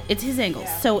angle. It's his angle.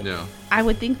 So Yeah. I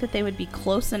would think that they would be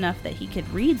close enough that he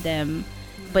could read them,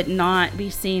 but not be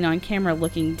seen on camera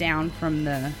looking down from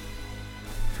the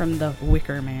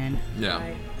Wicker Man. Yeah.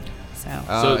 Right.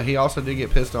 So he also did get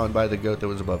pissed on by the goat that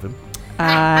was above him.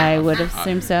 I would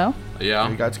assume so. He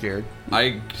Yeah. got scared.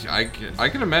 I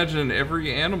can imagine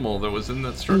every animal that was in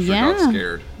that structure Yeah. got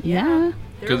scared. Yeah.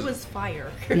 There 'Cause- was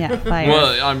fire. Yeah. Fire.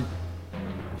 Well,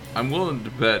 I'm willing to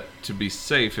bet, to be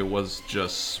safe, it was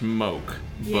just smoke.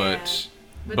 Yeah.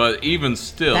 But even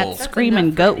still, that screaming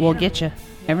enough goat for will an get you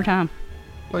every time.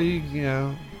 Well, you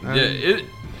know. yeah, it.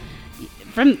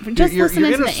 From just you're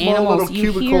listening in to a the small animals, little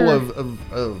you cubicle hear.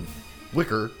 of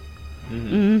wicker,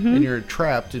 Mm-hmm. and you're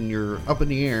trapped, and you're up in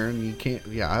the air, and you can't.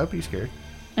 Yeah, I'd be scared.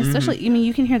 Especially, I mean,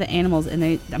 you can hear the animals, and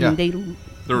they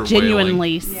They're genuinely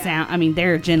wailing. sound. I mean,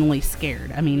 they're genuinely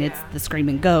scared. I mean, it's the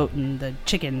screaming goat and the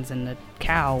chickens and the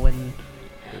cow and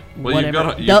Well,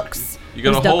 whatever ducks. You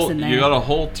got There's a ducks whole in you there. got a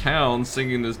whole town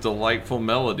singing this delightful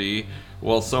melody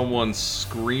while someone's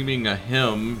screaming a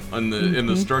hymn in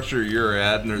the structure you're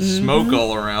at, and there's smoke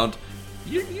all around.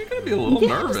 You're gonna be a little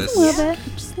nervous. Just a little bit.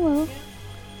 Just a little.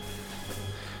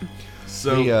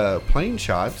 So The plane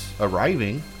shots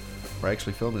arriving were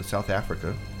actually filmed in South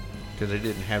Africa because they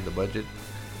didn't have the budget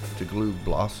to glue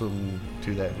blossom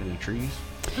to that many trees.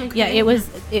 Yeah, it was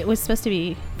supposed to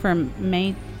be from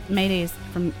May days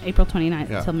from April 29th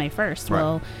Yeah. till May 1st. Right.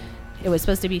 Well, it was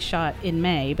supposed to be shot in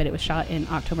May, but it was shot in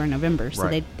October and November. So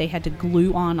Right. they had to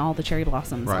glue on all the cherry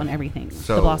blossoms Right. on everything.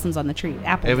 So, the blossoms on the tree,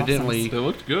 apple evidently- they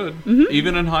looked good, Mm-hmm.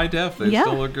 even in high def. They Yeah,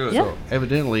 still look good. yeah. So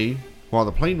evidently, while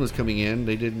the plane was coming in,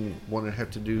 they didn't want to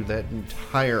have to do that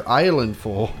entire island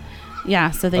full. blossoms.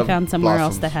 Yeah, so they Of found somewhere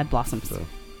else blossoms. that had blossoms. So,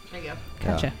 There you go.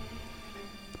 Gotcha.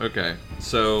 Okay,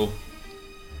 so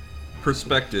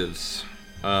perspectives.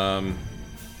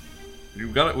 We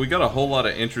got a whole lot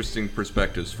of interesting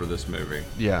perspectives for this movie.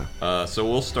 yeah. So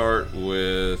we'll start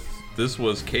with, this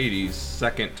was Katie's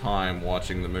second time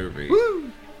watching the movie.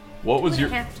 What was your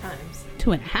 2.5 times.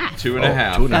 2.5.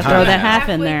 2.5? 2.5. Gotta throw that half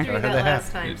in Halfway there. through I had that the half.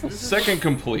 last time. So this is Second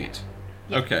complete.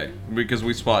 Okay, because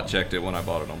we spot checked it when I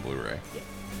bought it on Blu-ray.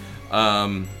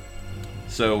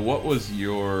 So what was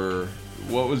your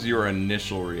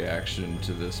initial reaction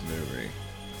to this movie?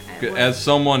 As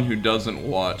someone who doesn't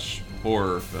watch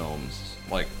horror films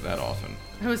like that often.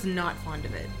 I was not fond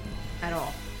of it at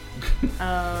all.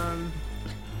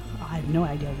 I have no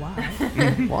idea why.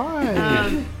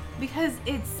 Why? Because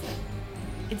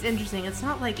it's interesting. It's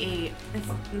not a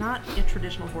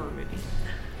traditional horror movie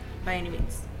by any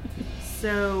means.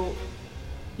 So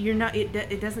you're not.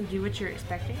 It doesn't do what you're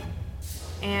expecting,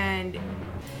 and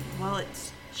while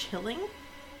it's chilling,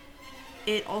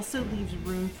 it also leaves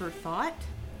room for thought,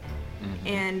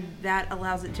 and that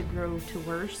allows it to grow to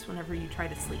worse whenever you try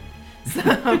to sleep. So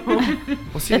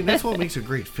Well, see, that's what makes a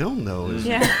great film, though. Is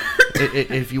yeah.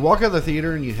 if you walk out of the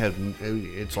theater and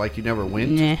it's like you never went,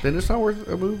 Nah. then it's not worth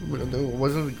a movie. It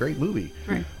wasn't a great movie.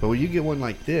 Right. But when you get one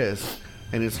like this,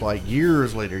 and it's like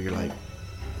years later, you're like,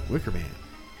 Wicker Man.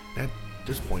 At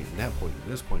this point, and that point,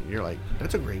 and this point, you're like,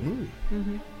 that's a great movie.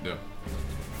 Yeah.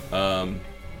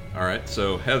 All All right,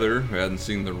 so Heather, who hadn't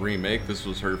seen the remake, this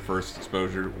was her first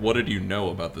exposure. What did you know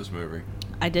about this movie?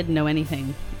 I didn't know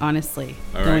anything, honestly,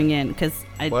 All going right. in, because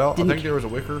I Well, I didn't. think there was a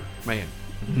Wicker Man.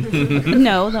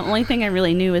 No, the only thing I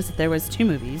really knew is that there was 2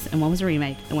 movies, and one was a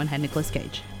remake, and one had Nicolas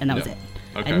Cage, and that was Yeah. it.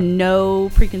 Okay. I had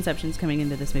no preconceptions coming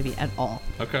into this movie at all,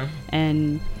 Okay.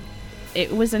 and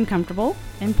it was uncomfortable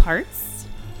in parts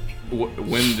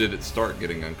When did it start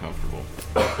getting uncomfortable?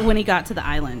 when he got to the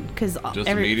island, because Just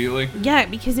immediately? Yeah,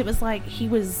 because it was like he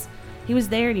was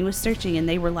there and he was searching, and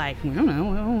they were like, we don't know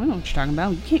what you're talking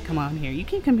about. You can't come on here. You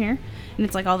can't come here. And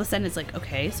it's like all of a sudden it's like,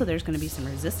 okay, so there's going to be some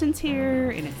resistance here,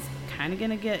 and it's kind of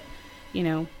going to get,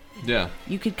 Yeah.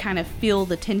 you could kind of feel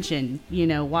the tension,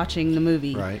 watching the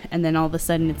movie. Right. And then all of a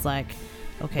sudden it's like,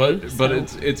 okay. But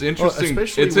it's interesting.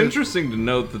 especially It's with- interesting to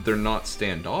note that they're not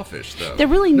standoffish though. they're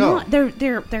really No. not.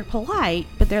 They're polite,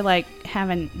 but they're like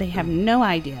they have no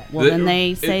idea. Well, then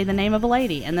they say the name of a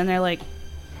lady, and then they're like,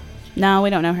 no, we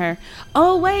don't know her.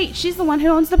 Oh wait, she's the one who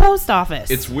owns the post office.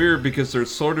 It's weird because they're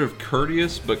sort of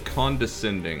courteous but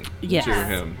condescending Yes. to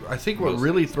him. I think what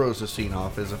really throws the scene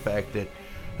off is the fact that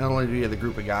not only do you have the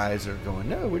group of guys that are going,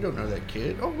 no, we don't know that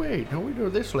kid. Oh, wait, no, we know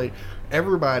this lady.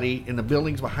 Everybody in the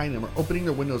buildings behind them are opening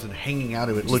their windows and hanging out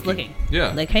of it, just looking.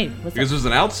 Yeah. Like, hey, what's Because up? there's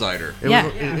an outsider. Yeah.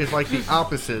 It's like the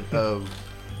opposite of,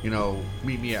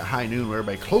 meet me at high noon where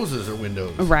everybody closes their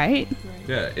windows. Right.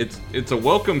 Yeah, it's a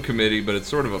welcome committee, but it's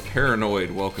sort of a paranoid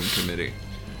welcome committee.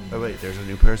 Oh, wait, there's a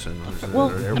new person. Well,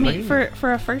 I mean,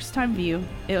 for a first time view,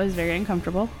 it was very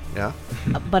uncomfortable. Yeah.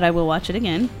 But I will watch it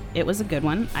again. It was a good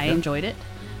one. I enjoyed it,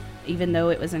 even though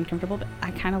it was uncomfortable. But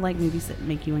I kind of like movies that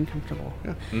make you uncomfortable.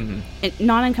 Yeah. Mm-hmm.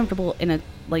 Not uncomfortable in a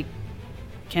like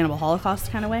Cannibal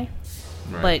Holocaust kind of way,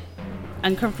 Right. but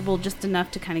uncomfortable just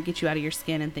enough to kind of get you out of your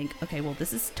skin and think, okay, well,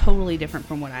 this is totally different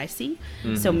from what I see.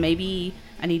 Mm-hmm. So maybe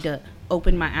I need to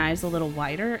open my eyes a little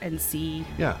wider and see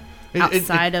Yeah.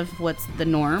 outside of what's the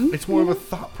norm. It's more of a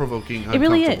thought-provoking It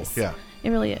really uncomfortable. is. Yeah. It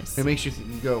really is. It makes you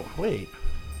go, wait,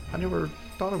 I never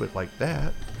thought of it like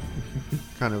that.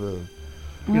 Kind of a,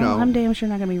 Well, I'm damn sure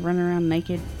not going to be running around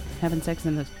naked having sex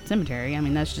in the cemetery. I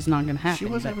mean, that's just not going to happen. she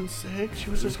was but- having sex.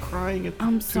 She was just crying at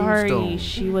I'm the sorry. tombstone.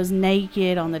 She was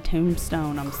naked on the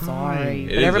tombstone. I'm sorry. It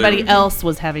But is everybody a- else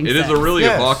was having It sex. is a really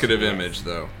Yes. evocative image,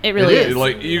 though. It really It is.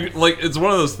 Like it's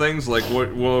one of those things. Like while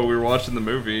we were watching the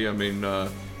movie, I mean,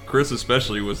 Chris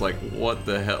especially was like, "What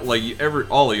the hell?" Like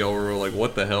all of y'all were like,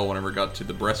 "What the hell?" Whenever it got to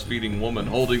the breastfeeding woman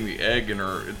holding the egg in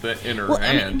her Well,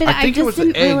 I mean, hand. but I think it just was the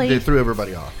didn't egg really. that threw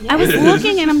everybody off. I was It is.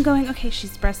 looking and I'm going, okay,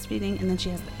 she's breastfeeding, and then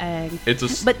she has the egg. It's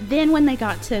a But then when they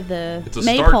got to the it's a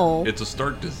maypole, It's a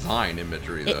stark design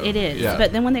imagery, though. it is. Yeah.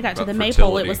 But then when they got to About the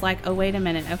maypole, it fertility. was like, oh wait a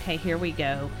minute, okay, here we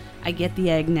go. I get the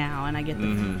egg now, and I get the.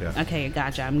 Yeah. Okay,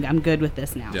 gotcha. I'm good with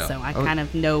this now. Yeah. So I kind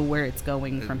of know where it's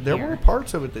going from There here. were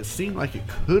parts of it that seemed like it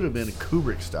could have been a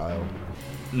Kubrick style.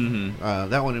 Mm-hmm.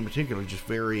 That one in particular, just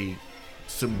very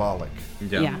symbolic.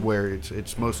 Yeah. Where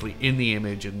it's mostly in the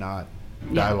image and not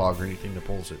Yeah. dialogue or anything that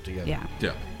pulls it together. Yeah.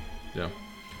 Yeah.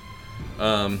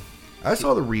 I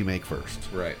saw the remake first.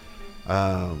 Right.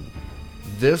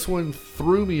 This one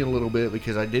threw me a little bit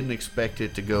because I didn't expect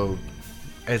it to go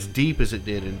as deep as it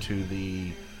did into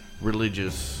the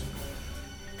religious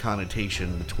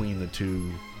connotation between the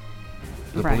two,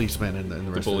 the Right. policemen and the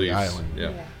rest of the beliefs, island.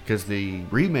 yeah. Because the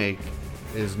remake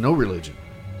is no religion.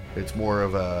 It's more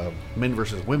of a men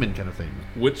versus women kind of thing.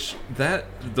 Which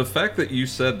the fact that you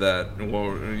said that,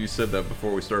 well, you said that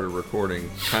before we started recording,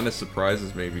 kind of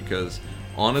surprises me because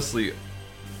honestly,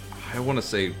 I want to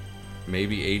say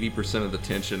maybe 80% of the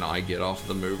tension I get off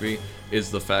the movie is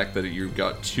the fact that you've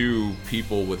got two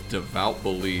people with devout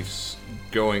beliefs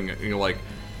going,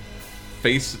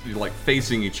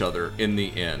 facing each other in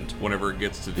the end whenever it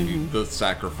gets to the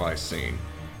sacrifice scene,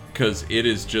 because it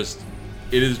is just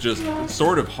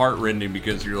sort of heartrending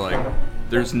because you're like,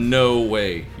 there's no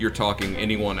way you're talking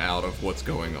anyone out of what's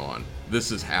going on.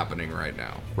 This is happening right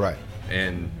now, Right.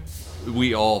 and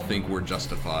we all think we're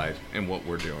justified in what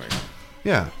we're doing.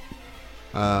 Yeah.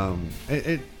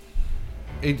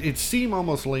 It seemed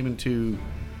almost layman to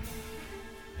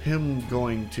him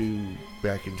going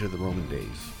back into the Roman days.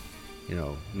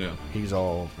 Yeah. He's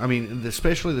all. I mean,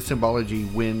 especially the symbology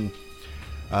when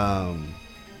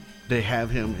they have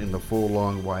him in the full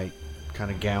long white kind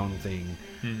of gown thing.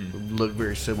 Look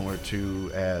very similar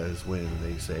to as when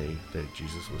they say that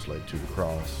Jesus was led to the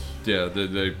cross. Yeah,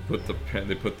 they put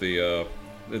the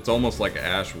it's almost like an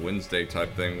Ash Wednesday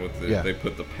type thing with Yeah. they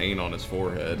put the paint on his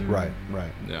forehead. Right.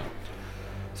 Yeah.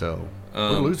 So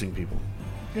we're losing people.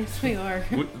 Yes, we are.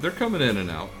 They're coming in and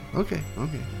out. Okay.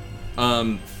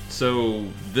 So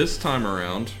this time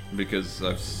around, because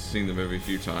I've seen the movie a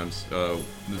few times,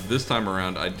 this time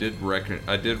around I did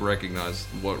recognize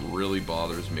what really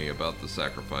bothers me about the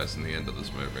sacrifice in the end of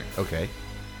this movie. Okay.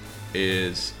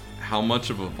 Is how much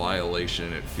of a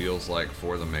violation it feels like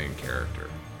for the main character.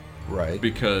 Right.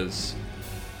 Because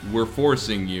we're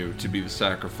forcing you to be the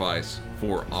sacrifice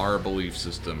for our belief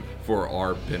system, for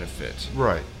our benefit.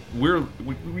 Right. You're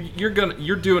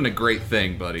doing a great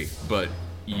thing, buddy, but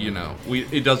you know,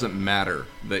 it doesn't matter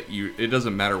it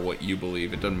doesn't matter what you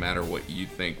believe, it doesn't matter what you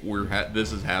think.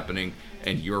 This is happening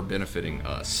and you're benefiting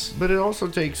us. But it also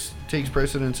takes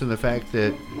precedence in the fact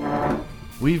that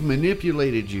we've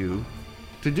manipulated you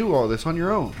to do all this on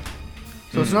your own.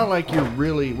 So it's not like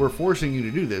we're forcing you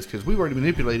to do this, because we've already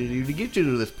manipulated you to get you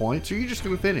to this point, so you're just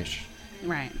going to finish.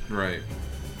 Right. Right.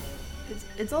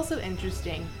 It's also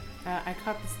interesting. I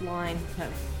caught this line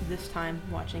this time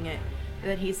watching it,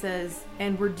 that he says,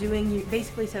 and we're doing you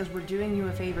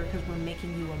a favor because we're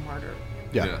making you a martyr.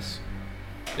 Yeah. Yes.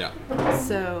 Yeah.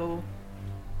 So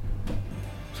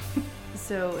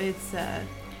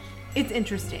it's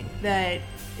interesting that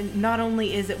not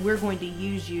only is it we're going to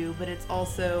use you, but it's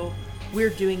also we're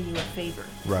doing you a favor.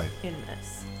 Right. In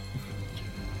this.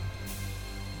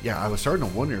 Yeah, I was starting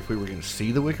to wonder if we were going to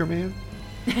see the Wicker Man.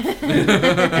 Because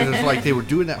it's like they were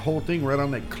doing that whole thing right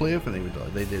on that cliff, and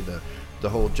they did the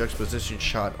whole juxtaposition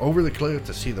shot over the cliff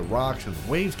to see the rocks and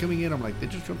the waves coming in. I'm like, they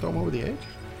just jumped them over the edge?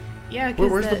 Yeah,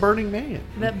 where's the Burning Man?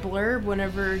 That blurb,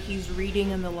 whenever he's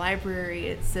reading in the library,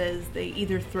 it says they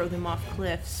either throw them off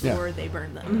cliffs or they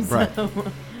burn them. So. Right.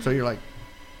 So you're like,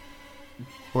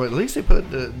 well, at least they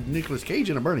put Nicolas Cage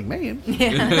in a Burning Man.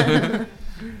 Yeah.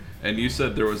 And you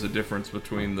said there was a difference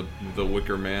between the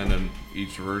Wicker Man and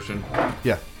each version?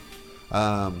 Yeah.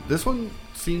 This one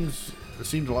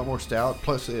seemed a lot more stout.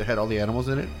 Plus, it had all the animals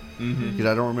in it. Because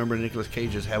I don't remember Nicolas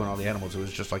Cage just having all the animals. It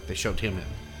was just like they shoved him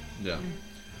in. Yeah.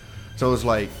 So it was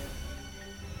like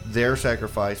their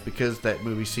sacrifice, because that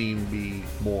movie seemed to be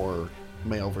more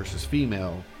male versus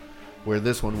female, where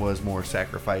this one was more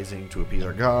sacrificing to appease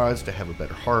our gods, to have a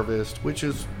better harvest, which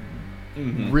is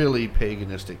really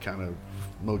paganistic kind of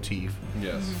motif.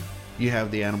 Yes. You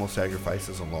have the animal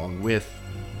sacrifices along with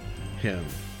him,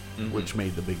 which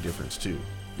made the big difference too.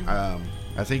 I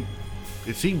think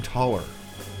it seemed taller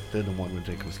than the one with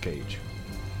Nicolas Cage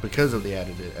because of the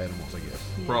added animals, I guess.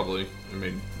 Yeah. Probably. I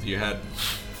mean, you had,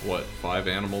 5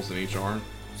 animals in each arm?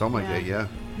 Something like that, yeah.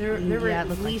 There were Yeah, it at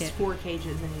looked like least it. 4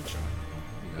 cages in each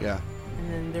arm. Yeah.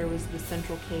 And then there was the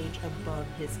central cage above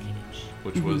his cage.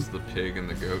 Which was the pig and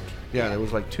the goat. Yeah, there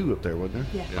was like 2 up there,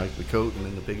 wasn't there? Yeah. Like the coat and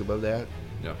then the pig above that.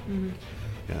 Yeah.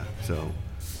 Yeah, so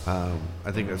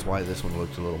I think that's why this one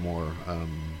looked a little more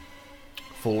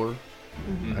fuller,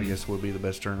 I guess would be the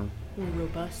best term. More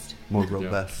robust. More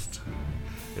robust.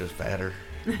 It was fatter.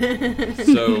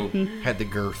 So, Had the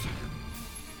girth.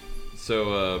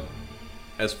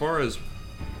 As far as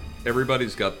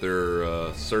everybody's got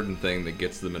their certain thing that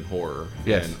gets them in horror,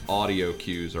 Yes. and audio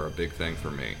cues are a big thing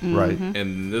for me. Right.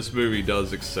 And this movie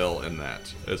does excel in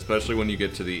that, especially when you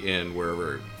get to the end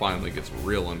where it finally gets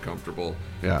real uncomfortable.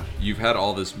 Yeah. You've had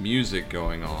all this music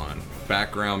going on,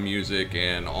 background music,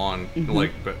 and on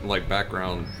like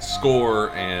background score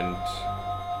and.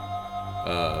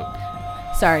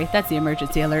 Sorry, that's the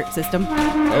emergency alert system.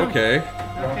 Okay,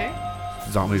 Okay.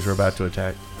 Zombies are about to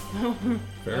attack.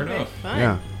 fair enough. Fine.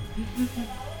 Yeah.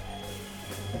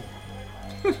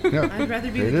 Yeah. I'd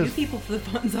rather be There it with you is. people for the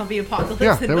fun zombie apocalypse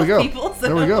Yeah, than there we those go. people. So.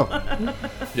 There we go.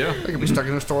 Yeah. I could be stuck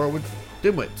in a store with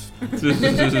dimwits.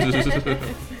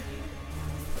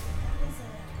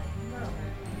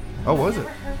 Oh, was it?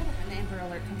 An Amber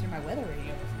Alert come through my weather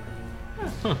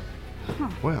radio.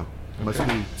 Wow. Must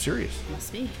be serious.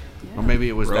 Must be. Or maybe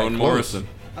it was Rowan that close. Morrison.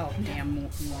 Oh, damn,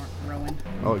 Rowan.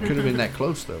 Oh, it could have been that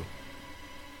close, though.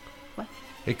 What?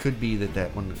 It could be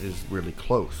that one is really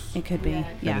close. It could be. Yeah.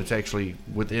 Yeah. And it's actually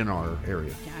within our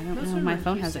area. Yeah, I don't Those know. are My my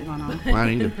phone two hasn't gone signals. on.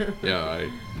 Mine either. Yeah,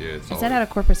 it's It's all out of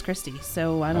Corpus Christi,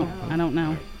 so I don't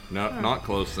know. not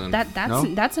close then. That's No?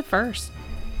 that's a first.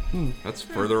 That's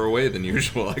further away than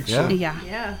usual, actually. Yeah. Yeah.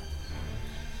 Yeah.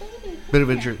 Bit of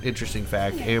interesting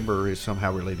fact. Amber is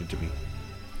somehow related to me.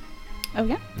 Oh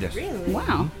yeah. Yes. Really?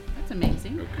 Wow, that's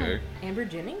amazing. Okay. Amber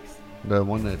Jennings? The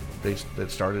one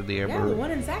that started the Amber. Yeah, the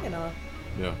one in Saginaw.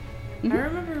 Yeah. I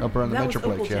remember Up around the that was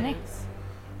Metroplex, Opal yeah. Jennings.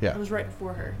 Yeah. That was right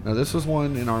before her. Now this was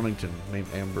one in Arlington named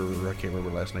Amber. I can't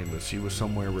remember her last name, but she was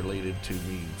somewhere related to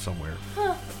me somewhere.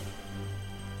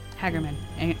 Hagerman,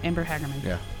 Amber Hagerman.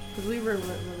 Yeah. Because we were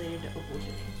related to Opal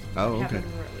Jennings. Oh, We okay. happened to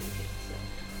be related to,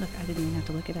 Look, I didn't even have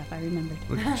to look it up. I remembered.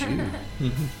 Look at you.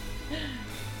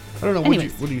 I don't know.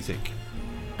 Anyways. What do you think?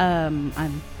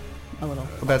 I'm a little.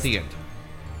 About the end.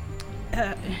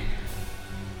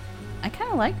 I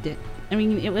kind of liked it. I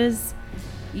mean, it was,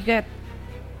 you got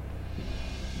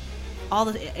all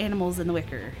the animals in the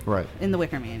Wicker Man, and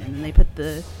then they put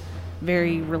the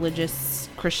very religious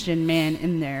Christian man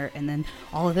in there, and then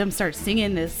all of them start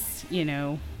singing this,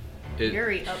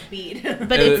 very upbeat.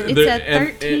 But it's a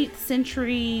 13th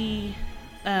century.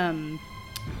 I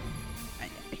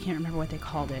can't remember what they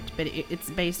called it, but it's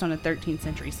based on a 13th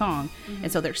century song,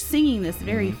 and so they're singing this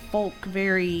very folk,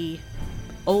 very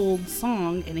old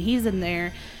song, and he's in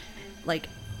there, like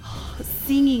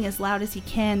singing as loud as he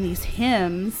can these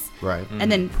hymns,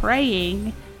 and then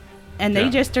praying. And they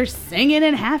just are singing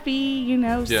and happy,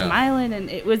 smiling, and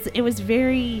it was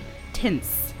very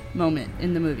tense moment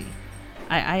in the movie.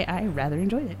 I rather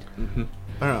enjoyed it. Mm-hmm.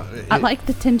 I don't know. I like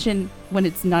the tension when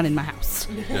it's not in my house,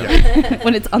 Yeah.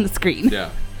 when it's on the screen. Yeah,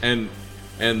 and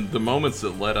the moments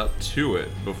that led up to it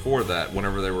before that,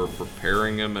 whenever they were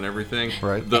preparing him and everything,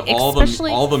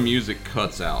 all the music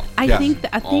cuts out. I think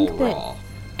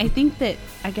that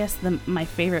I guess my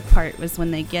favorite part was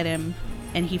when they get him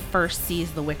and he first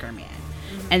sees the Wicker Man,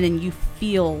 and then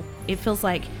it feels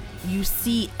like you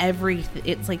see everything.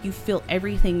 It's like you feel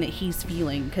everything that he's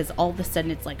feeling, because all of a sudden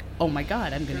it's like, oh my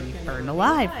God, I'm going to be burned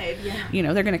alive.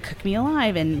 Yeah. They're going to cook me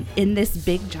alive, and in this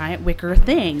big giant wicker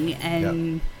thing,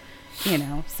 and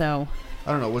so.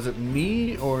 I don't know. Was it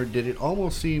me, or did it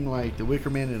almost seem like the Wicker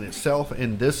Man in itself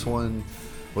and this one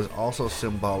was also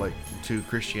symbolic to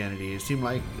Christianity? It seemed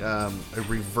like a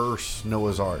reverse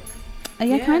Noah's Ark.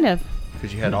 Yeah, kind of.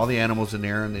 Because you had all the animals in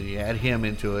there, and then you add him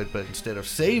into it, but instead of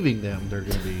saving them, they're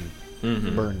going to be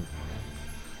burned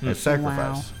as sacrifice.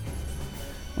 Wow.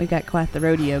 We got quite the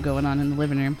rodeo going on in the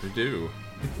living room. We do.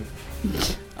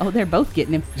 Oh, they're both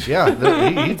getting him. Yeah,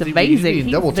 it's amazing.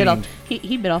 He double teamed.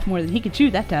 He bit off more than he could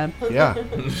chew that time. Yeah.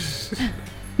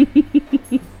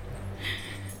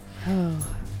 Oh,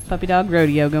 puppy dog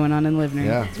rodeo going on in the living room.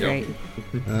 Yeah. It's great.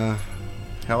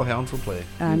 Hellhounds will play.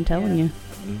 I'm telling you.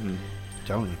 Mm-hmm.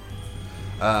 Telling you.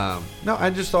 No, I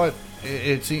just thought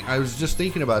I was just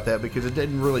thinking about that because it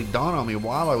didn't really dawn on me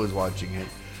while I was watching it.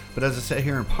 But as I sat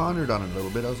here and pondered on it a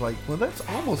little bit, I was like, well, that's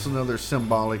almost another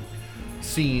symbolic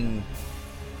scene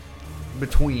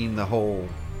between the whole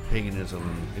paganism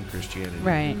and Christianity.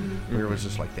 Right. Where it was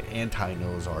just like the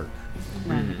anti-Noah's Ark.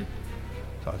 Right.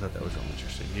 So I thought that was real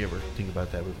interesting. You ever think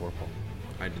about that before, Paul?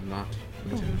 I did not.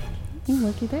 Oh,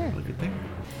 looky there. Look at there.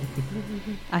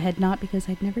 I had not, because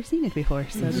I'd never seen it before,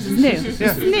 so this is new. Yeah.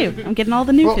 This is new. I'm getting all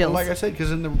the new feels. Like I said,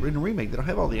 because in the remake, they don't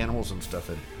have all the animals and stuff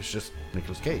in it. It's just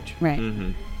Nicolas Cage. Right.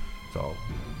 Mm-hmm. So,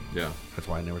 yeah. That's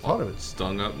why I never thought of it.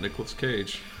 Stung up Nicolas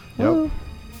Cage. Yep. Ooh.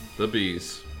 The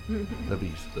bees. The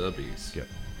bees. The bees. Yep.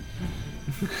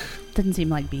 Didn't seem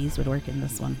like bees would work in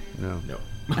this one. No.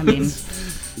 I mean,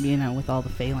 with all the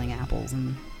failing apples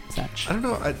and such. I don't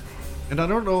know. I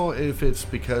don't know if it's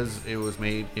because it was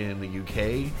made in the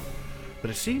UK, but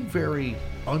it seemed very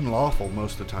unlawful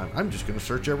most of the time. I'm just going to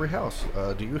search every house.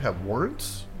 Do you have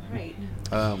warrants? Right.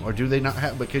 Or do they not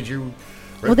have? Because you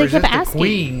Well, they kept represent the asking.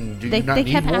 Queen. Do you not they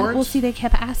need kept warrants? Well, see, they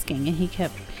kept asking, and he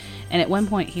kept. And at one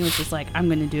point, he was just like, "I'm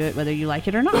going to do it, whether you like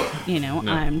it or not. No.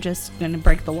 I'm just going to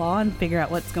break the law and figure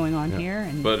out what's going on here."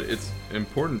 And but it's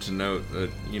important to note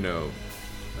that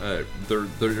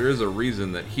there is a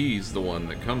reason that he's the one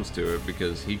that comes to it,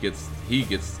 because he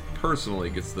personally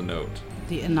gets the note.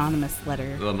 The anonymous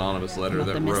letter. The anonymous letter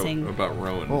that wrote about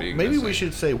Rowan being maybe missing. we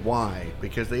should say why,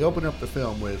 because they open up the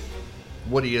film with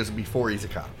what he is before he's a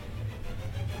cop.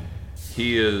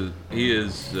 He is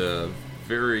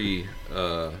very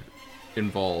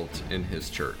involved in his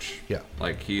church. Yeah.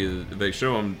 Like they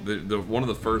show him the one of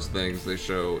the first things they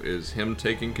show is him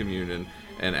taking communion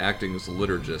and acting as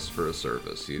liturgist for a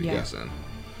service he's in.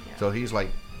 So he's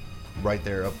like right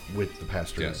there up with the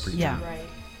pastor. Yes. And Yeah. Right.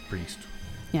 priest.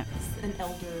 Yeah. An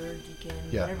elder, deacon,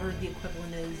 Yeah. whatever the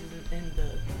equivalent is in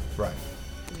the Right.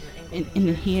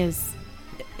 And he is,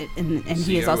 and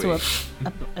he is also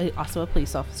COE. also a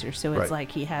police officer. So it's Right.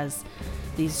 like he has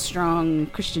these strong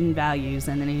Christian values,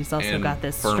 and then he's also And got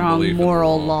this firm strong belief in the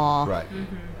moral law. law. Right.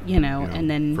 And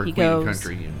then for he Queen goes.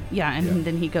 Country And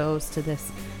then he goes to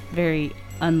this very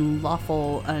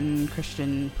unlawful,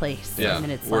 unchristian place. Yeah,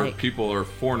 and it's where like people are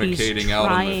he's fornicating out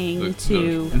trying on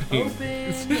to,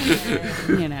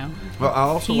 open. Well, I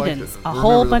also heathens, like a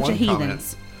whole the bunch one of comment.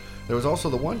 heathens. There was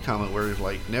also the one comment where it's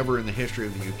like, never in the history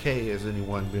of the UK has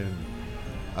anyone been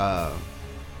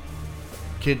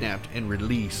kidnapped and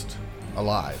released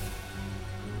alive.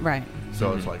 Right.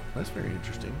 So it's like, that's very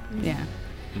interesting. Yeah.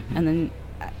 And then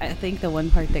I think the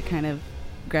one part that kind of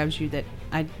grabs you that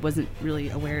I wasn't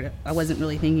really I wasn't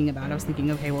really thinking about. I was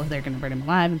thinking, okay, well, they're going to burn him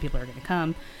alive and people are going to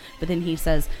come. But then he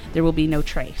says there will be no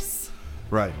trace.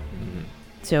 Right. Mm-hmm.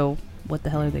 So what the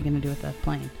hell are they going to do with the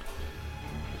plane?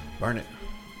 Burn it.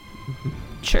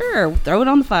 Sure, throw it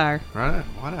on the fire. Right?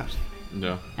 Why not?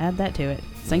 No. Add that to it.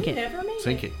 Sink it. Never made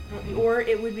Sink it. Or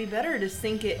it would be better to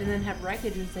sink it and then have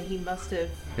wreckage and say he must have.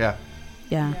 Yeah.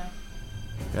 Yeah.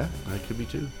 Yeah, that could be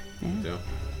too. Yeah.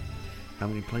 How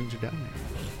many planes are down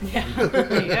Yeah.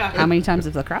 Yeah. How many times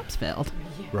have the crops failed?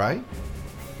 there? Right?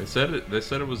 They said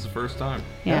it was the first time.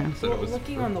 Yeah. They said Well, it was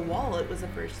looking on the wall, it was the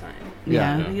first time.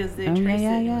 Yeah. Yeah. Because they Oh, traced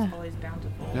yeah, it, it yeah. was always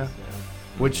bountiful. Yeah. So.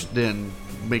 Which then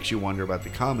makes you wonder about the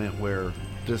comment where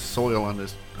this soil on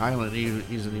this island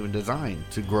isn't even designed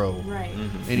to grow Right.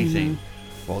 anything.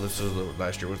 Well,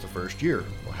 last year was the first year.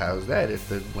 Well, how's that if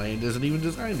the land isn't even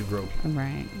designed to grow?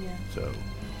 Right. Yeah. So,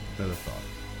 another thought.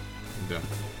 Yeah.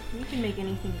 You can make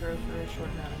anything grow for a short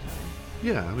amount of time.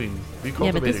 Yeah, I mean, you Yeah,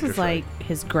 cultivate but this it was just right. like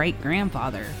his great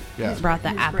grandfather Yeah. brought the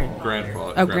His apple.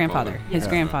 Grandfather. Oh, grandfather. His Yeah.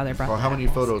 grandfather brought Well, the how many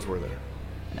apples. photos were there?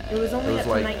 It was only It was up to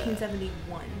like-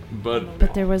 1971. But-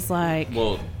 But there was like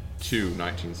Well,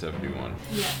 1971.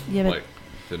 Yeah. yeah, but Like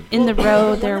in the Well, road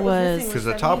one there that was missing 'Cause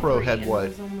the top row 73, had and what? it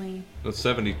was only- the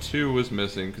 72 was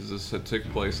missing because this had took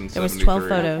place in there was 73. 12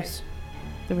 photos.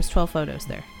 There was 12 photos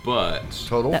there But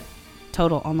Total? That-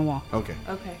 total on the wall. Okay.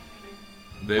 Okay.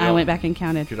 they I don't- went back and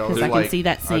counted Could because always, I can like, see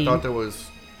that I scene. thought there was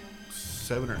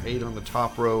 7 or 8 on the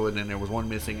top row, and then there was one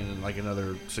missing, and then like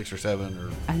another 6 or 7, or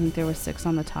I think there were 6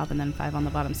 on the top and then 5 on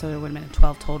the bottom, so there would have been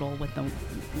 12 total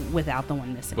without the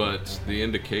one missing. But the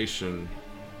indication.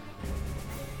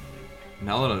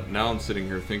 Now I'm sitting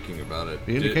here thinking about it.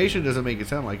 the indication doesn't make it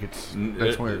sound like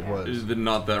that's where it was. Is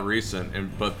not that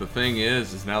recent, but the thing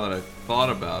is now that I thought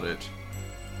about it,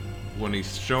 when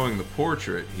he's showing the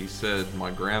portrait, he said, "My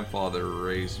grandfather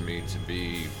raised me to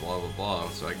be blah blah blah."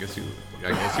 So I guess he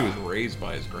was raised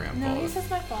by his grandfather. No, he says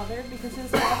my father because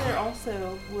his father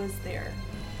also was there.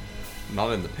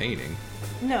 Not in the painting.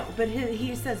 No, but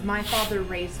he says my father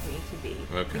raised me to be.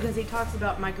 Okay. Because he talks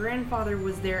about my grandfather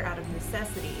was there out of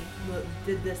necessity,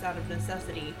 did this out of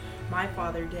necessity. My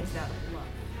father did it out of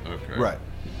love. Okay. Right.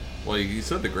 Well, he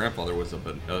said the grandfather was a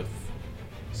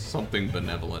something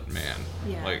benevolent man.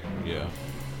 Yeah. Like, yeah.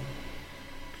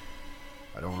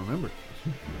 I don't remember.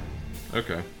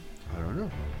 Okay. I don't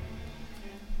know.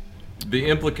 The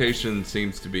implication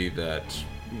seems to be that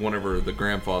whenever the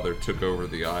grandfather took over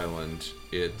the island,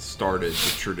 it started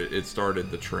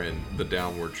the trend, the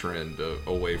downward trend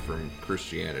away from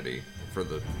Christianity for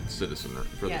the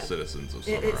citizens of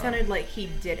Summer It Island. sounded like he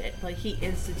did it, like he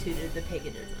instituted the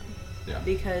paganism. Yeah.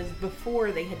 Because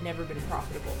before they had never been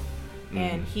profitable, Mm-hmm.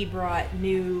 and he brought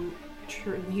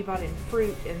he brought in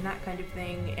fruit and that kind of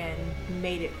thing and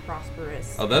made it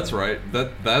prosperous. Oh, that's right.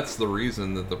 That's the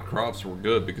reason that the crops were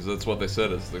good, because that's what they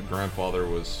said is the grandfather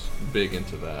was big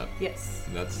into that. Yes.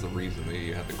 And that's the reason that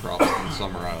you had the crops in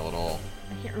Summer Isle at all.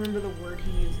 I can't remember the word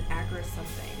he used. Agri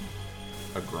something.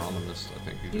 Agronomist, I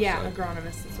think you just Yeah, said.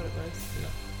 agronomist. That's what it was. Yeah.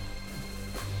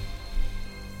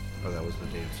 Oh, that was the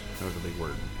dance. That was a big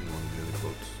word in one of the other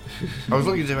quotes. I was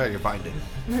looking to see if I could find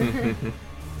it.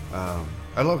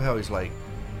 I love how he's like,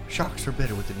 shocks are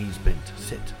better with the knees bent.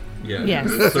 Sit. Yeah. Yes,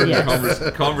 Certain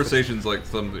yes. conversations like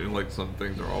some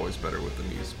things are always better with the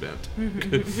knees bent.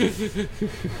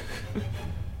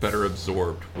 Better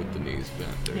absorbed with the knees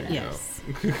bent. There you Yes.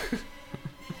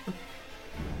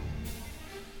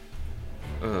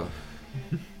 go.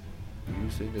 Can you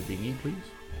sing the dinghy, please?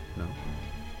 No.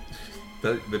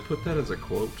 They put that as a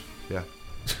quote. Yeah.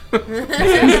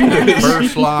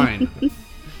 First line.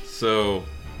 So,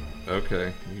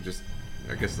 okay,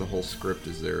 I guess the whole script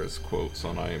is there as quotes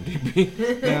on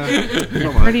IMDb.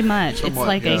 Yeah. Pretty much. It's Somewhat,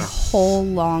 like a yeah. whole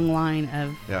long line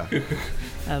Yeah.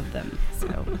 of them.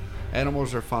 So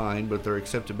Animals are fine, but their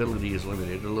acceptability is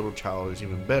limited. A little child is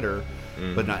even better,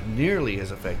 but not nearly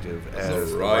as effective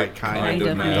as the right kind kind of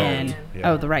of adult. man.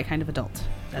 Yeah. Oh, the right kind of adult.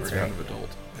 That's Very right. kind of adult.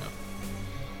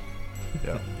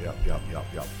 Yeah.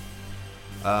 Yep.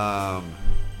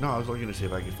 No, I was looking to see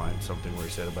if I could find something where he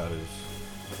said about his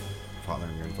father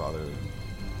and grandfather and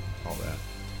all that.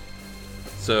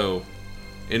 So,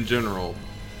 in general,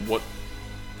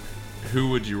 who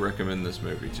would you recommend this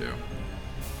movie to?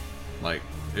 Like,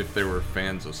 if they were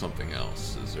fans of something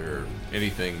else, is there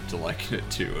anything to liken it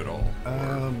to at all? I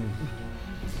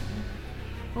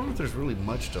don't know if there's really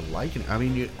much to like in it. I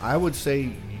mean, I would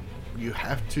say you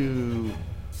have to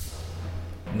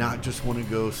not just want to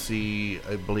go see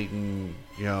a blatant,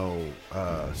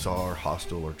 Saw or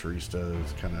Hostel or Teresa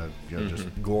kind of, just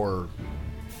gore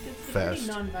It's a fest. pretty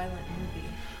non-violent movie.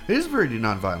 It is very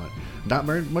non-violent. Not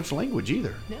very much language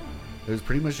either. No. It was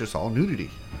pretty much just all nudity.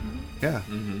 Yeah.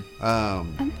 I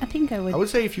think I would. I would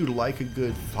say if you like a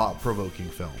good thought-provoking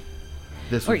film,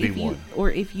 this would be one.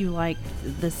 Or if you like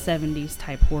the 70s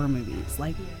type horror movies,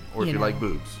 like. Or if you like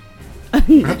boobs.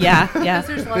 Yeah.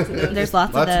 There's lots of those. There's lots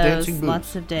of Lots of those. dancing boobs.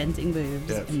 Lots of dancing boobs.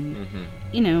 Yes. And,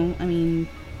 you know, I mean,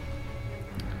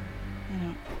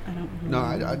 I don't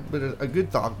know. No, but a good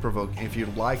thought-provoking. If you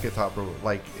like a thought-provoking,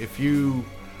 like if you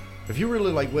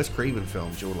really like Wes Craven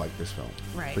films, you'll like this film,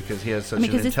 Right. Because he has such an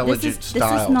because intelligent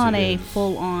style. This is not to a his-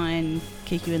 full-on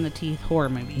kick you in the teeth horror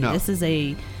movie. No. This is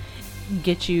a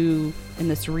get you in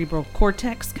the cerebral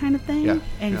cortex kind of thing, Yeah,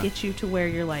 and yeah. get you to where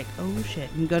you're like, oh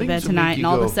shit, and go to Things bed that tonight, make you and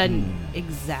all of go, a sudden,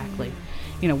 exactly,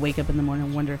 you know, wake up in the morning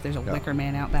and wonder if there's a Yeah. Wicker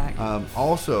Man out back.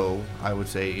 Also, I would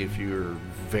say if you're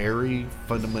very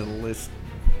fundamentalist,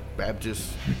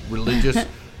 Baptist, religious, you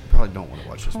probably don't want to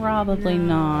watch this movie. Probably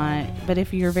not. But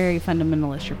if you're very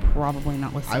fundamentalist, you're probably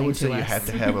not listening I would to say you us. have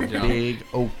to have a big,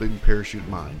 open parachute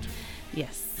mind.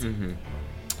 Yes.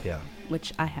 Yeah.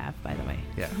 Which I have, by the way.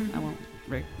 Yeah. I won't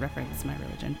reference my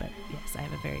religion, but yes, I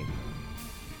have a very,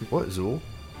 What, Zool?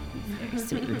 very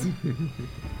sweet.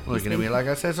 Looking at me like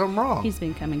I said something wrong. He's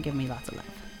been coming, giving me lots of love.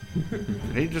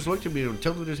 He just looked at me and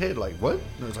tilted his head like, what?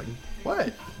 And I was like,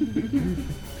 what?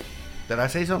 Did I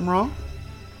say something wrong?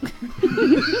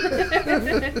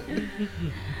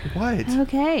 What?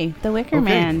 Okay, The Wicker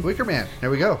Man. Wicker Man. There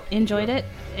we go. Enjoyed it.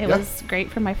 It Yeah. was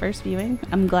great for my first viewing.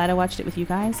 I'm glad I watched it with you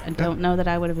guys. I don't know that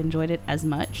I would have enjoyed it as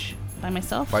much by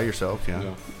myself. By yourself, yeah.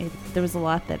 There was a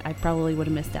lot that I probably would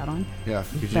have missed out on. Yeah.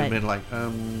 You should have been like,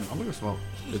 I'm going to smoke.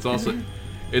 It's also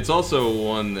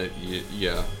one that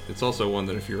it's also one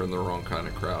that if you're in the wrong kind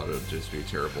of crowd, it'd just be a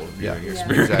terrible viewing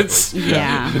experience. Exactly.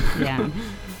 Yeah.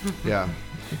 Yeah.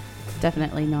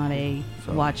 Definitely not a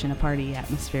So- watch in a party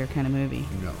atmosphere kind of movie.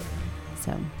 No.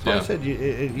 So, So I said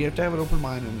you have to have an open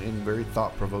mind and very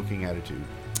thought-provoking attitude.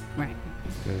 right.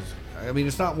 Because, I mean,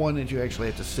 it's not one that you actually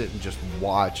have to sit and just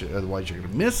watch, otherwise you're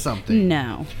going to miss something.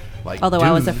 No. Like, Although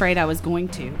I was Dune. afraid I was going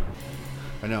to.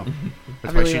 I know.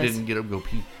 That's I why really she was. didn't get up and go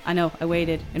pee. I know. I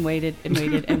waited and waited and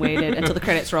waited and waited until the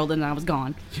credits rolled and I was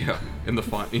gone. Yeah, in the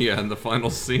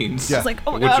final scenes. Yeah. It's like,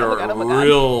 oh my which god, are oh my god,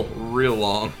 oh my god. real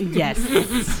long. Yes.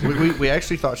 We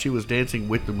actually thought she was dancing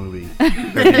with the movie.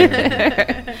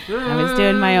 I was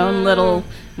doing my own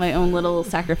little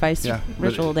sacrifice Yeah, but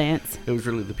ritual dance. It was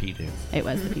really the pee dance. It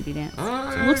was the PB dance.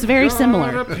 It looks very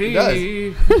similar. It does.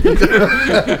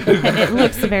 It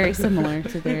looks very similar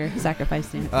to their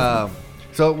sacrifice dance.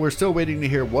 So we're still waiting to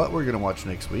hear what we're going to watch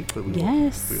next week, but we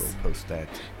will post that.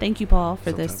 Thank you, Paul,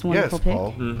 for this sometime. wonderful Yes, pick.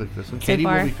 Paul picked this one. So Katie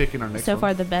far, will be picking our next so one.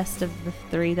 far the best of the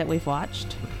three that we've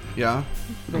watched. Yeah.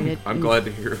 Rated. I'm glad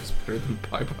to hear it's better than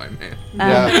Bye Bye Man.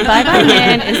 Yeah. Bye Bye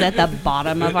Man is at the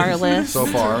bottom of our list So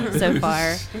far.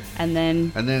 and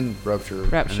then Rupture.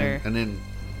 Rupture. And then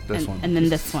this one. and then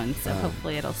this one. So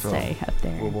hopefully it'll so stay up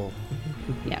there. We'll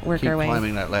Work keep our way.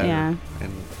 climbing that ladder. Yeah.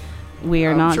 And We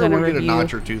are I'm not sure going to we'll review. get a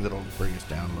notch or two that'll bring us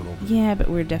down a little. Yeah, but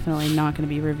we're definitely not going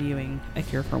to be reviewing A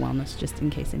Cure for Wellness, just in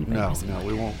case anybody No, doesn't.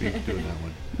 we won't be doing that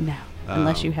one. No,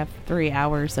 unless you have 3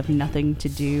 hours of nothing to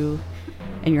do,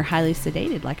 and you're highly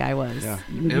sedated like I was. Yeah.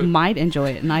 You might enjoy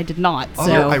it, and I did not.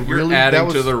 Although So I You're really adding that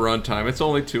was, to the runtime. It's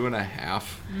only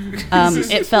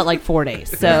 2.5. it felt like 4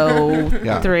 days. So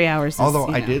Yeah. 3 hours. Although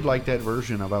is, I did like that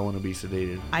version of I Want to Be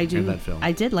Sedated I do. in that film.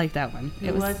 I did like that one.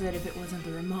 It was it if it wasn't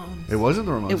the Ramones. It wasn't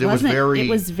the Ramones. It It was wasn't. very. It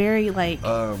was very like.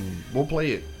 We'll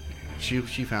play it. She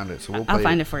found it, so we'll play I'll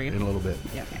find it for you in a little bit.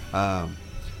 yeah. Okay.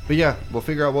 But yeah, we'll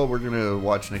figure out what we're gonna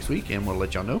watch next week, and we'll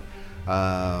let y'all know.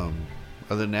 Other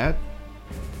than that,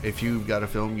 if you've got a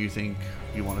film you think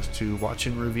you want us to watch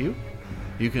and review,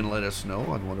 you can let us know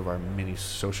on one of our many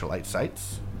socialite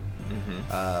sites: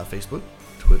 Facebook,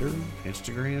 Twitter,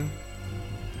 Instagram.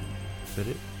 Is that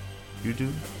it?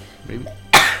 YouTube, maybe.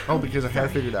 Oh, because I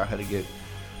have figured out how to get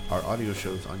our audio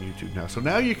shows on YouTube now. So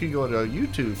now you can go to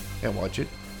YouTube and watch it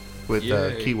with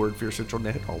Yay. keyword Fear Central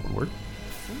Net, all one word.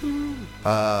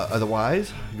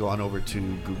 Otherwise, go on over to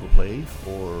Google Play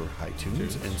or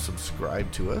iTunes and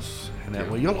subscribe to us, and that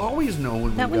way you'll always know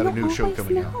when That we've way got a you'll new show always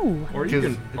coming out. know. Or you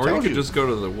Because could, it or you tells could you. just go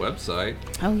to the website,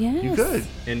 Oh yes. You could.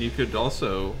 and you could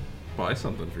also buy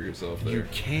something for yourself there. You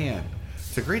can.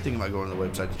 It's a great thing about going to the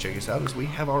website to check us out is we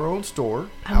have our own store,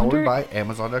 I wonder- powered by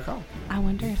Amazon.com. I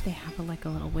wonder if they have a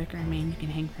little Wicker Man you can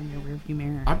hang from your rearview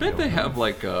mirror. I bet they have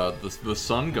like the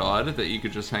sun god that you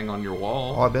could just hang on your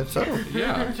wall. Oh, I bet so.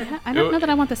 Yeah. Yeah, I don't know that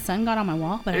I want the sun god on my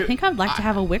wall, but I it- think I'd like to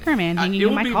have a Wicker Man hanging It in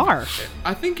would my be- car.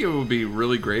 I think it would be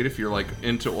really great if you're like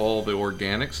into all the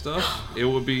organic stuff. It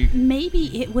would be.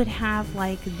 Maybe it would have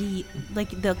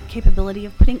the capability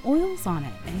of putting oils on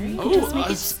it, and you could just make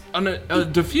it A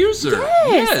diffuser.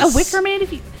 Yes, a Wicker Man.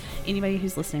 If you, anybody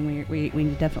who's listening, we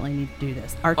definitely need to do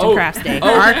this. Arts and Crafts Day.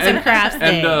 Arts and Crafts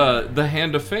Day. And the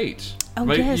Hand of Fate. Oh,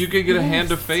 Like, yes, you could get a yes.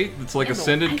 Hand of Fate that's like a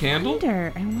scented candle.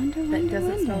 I wonder. That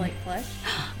doesn't smell like flesh.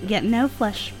 Yeah, no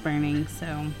flesh burning.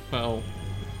 So Well,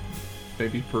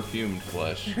 maybe perfumed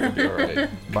flesh would be all right.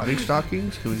 Body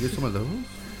stockings? Can we get some of those?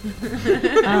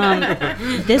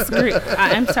 this group.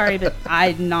 I'm sorry, but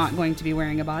I'm not going to be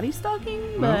wearing a body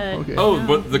stocking. But okay. Oh, no,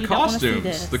 but the you don't wanna see costumes.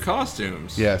 this. The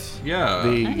costumes. Yes. Yeah.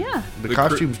 Yeah. The The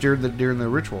costumes during the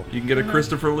ritual. You can get a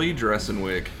Christopher Lee dressing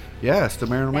wig. Yes, the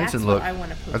Marilyn That's Manson what look. I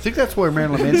want to post. I think that's where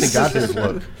Marilyn Manson got his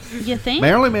look. You think?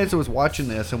 Marilyn Manson was watching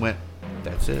this and went,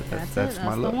 "That's it. That's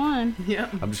my the look. one. Yeah.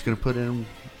 I'm just gonna put in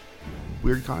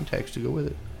weird context to go with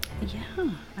it." Yeah,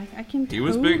 I can He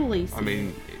was totally big. see. I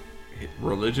mean,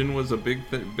 religion was a big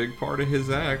part of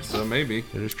his act, so maybe.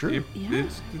 It is true. Yeah.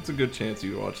 It's a good chance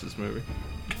you watch this movie.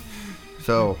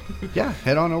 So, yeah,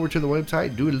 head on over to the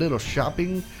website, do a little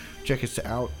shopping, check us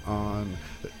out on.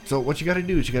 So, what you got to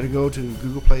do is you got to go to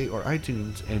Google Play or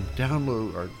iTunes and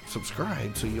download or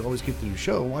subscribe so you always get the new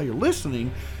show. While you're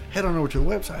listening, head on over to the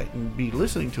website and be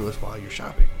listening to us while you're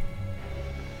shopping.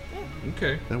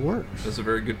 Okay. That works. That's a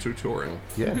very good tutorial.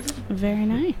 Yeah. Very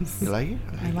nice. You like it?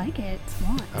 I like it.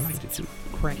 Lots. I liked it too.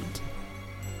 Great.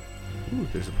 Ooh,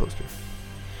 there's a poster.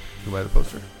 You buy the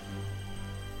poster?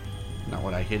 Not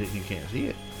when I hit it and you can't see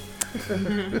it.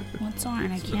 What's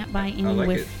on? I can't buy any. I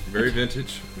like it. Very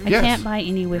vintage. I Yes. can't buy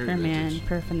any Wicker Very Man vintage.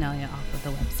 paraphernalia off of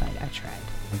the website. I tried.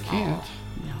 You can't.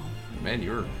 No. Man,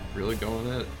 you're really going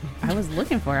at it. I was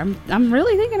looking for. I'm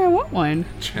really thinking I want one.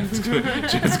 Chad's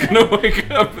gonna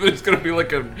wake up. There's gonna be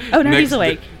like a. Oh no, next he's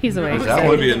awake. Day, He's awake. Is that There's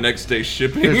what- gonna be a next day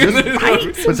shipping. There's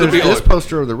this- But there's be this like-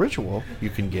 poster of the ritual you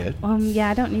can get.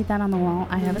 Yeah, I don't need that on the wall.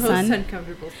 I have a Most son.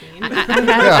 uncomfortable scene.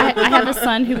 I have a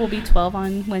son who will be 12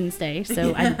 on Wednesday,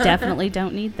 so I definitely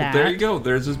don't need that. There you go.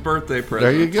 There's his birthday present.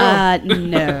 There you go.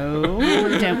 No,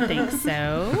 don't think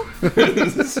so.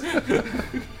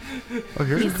 Oh,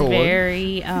 here's He's a cool one.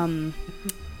 very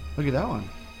Look at that one.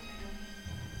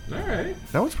 All right.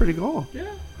 That one's pretty cool.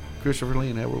 Yeah. Christopher Lee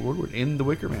and Edward Woodward in the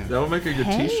Wicker Man. That would make a good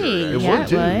Hey. T-shirt. It actually. Yeah, would it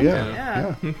too. would.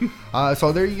 Yeah. Yeah.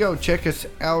 So there you go. Check us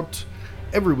out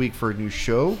every week for a new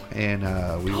show, and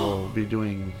we will be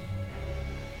doing.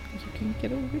 You can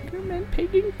get a Wicker Man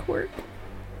painting cork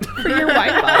for your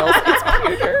wine bottles. It's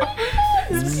pewter.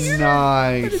 It's pewter.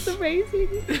 Nice. It's amazing.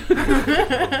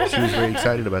 She was very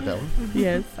excited about that one.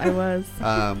 Yes, I was.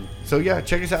 So yeah,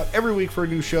 check us out every week for a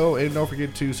new show, and don't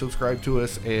forget to subscribe to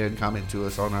us and comment to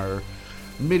us on our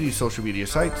many social media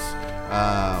sites.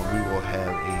 We will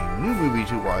have a new movie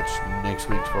to watch next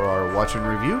week for our watch and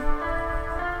review.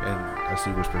 And I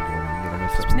see whispering going on. Did I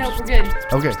miss something? Nope, we're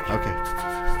good. Okay.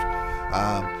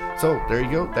 So there you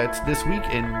go. That's this week,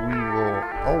 and we will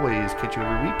always catch you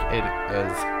every week. And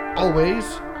as always,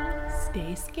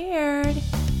 Stay scared.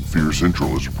 Fear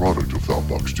Central is a product of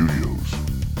Thoughtbox Studios.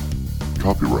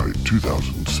 Copyright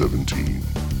 2017.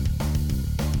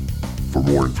 For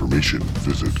more information,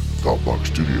 visit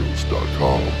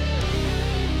thoughtboxstudios.com.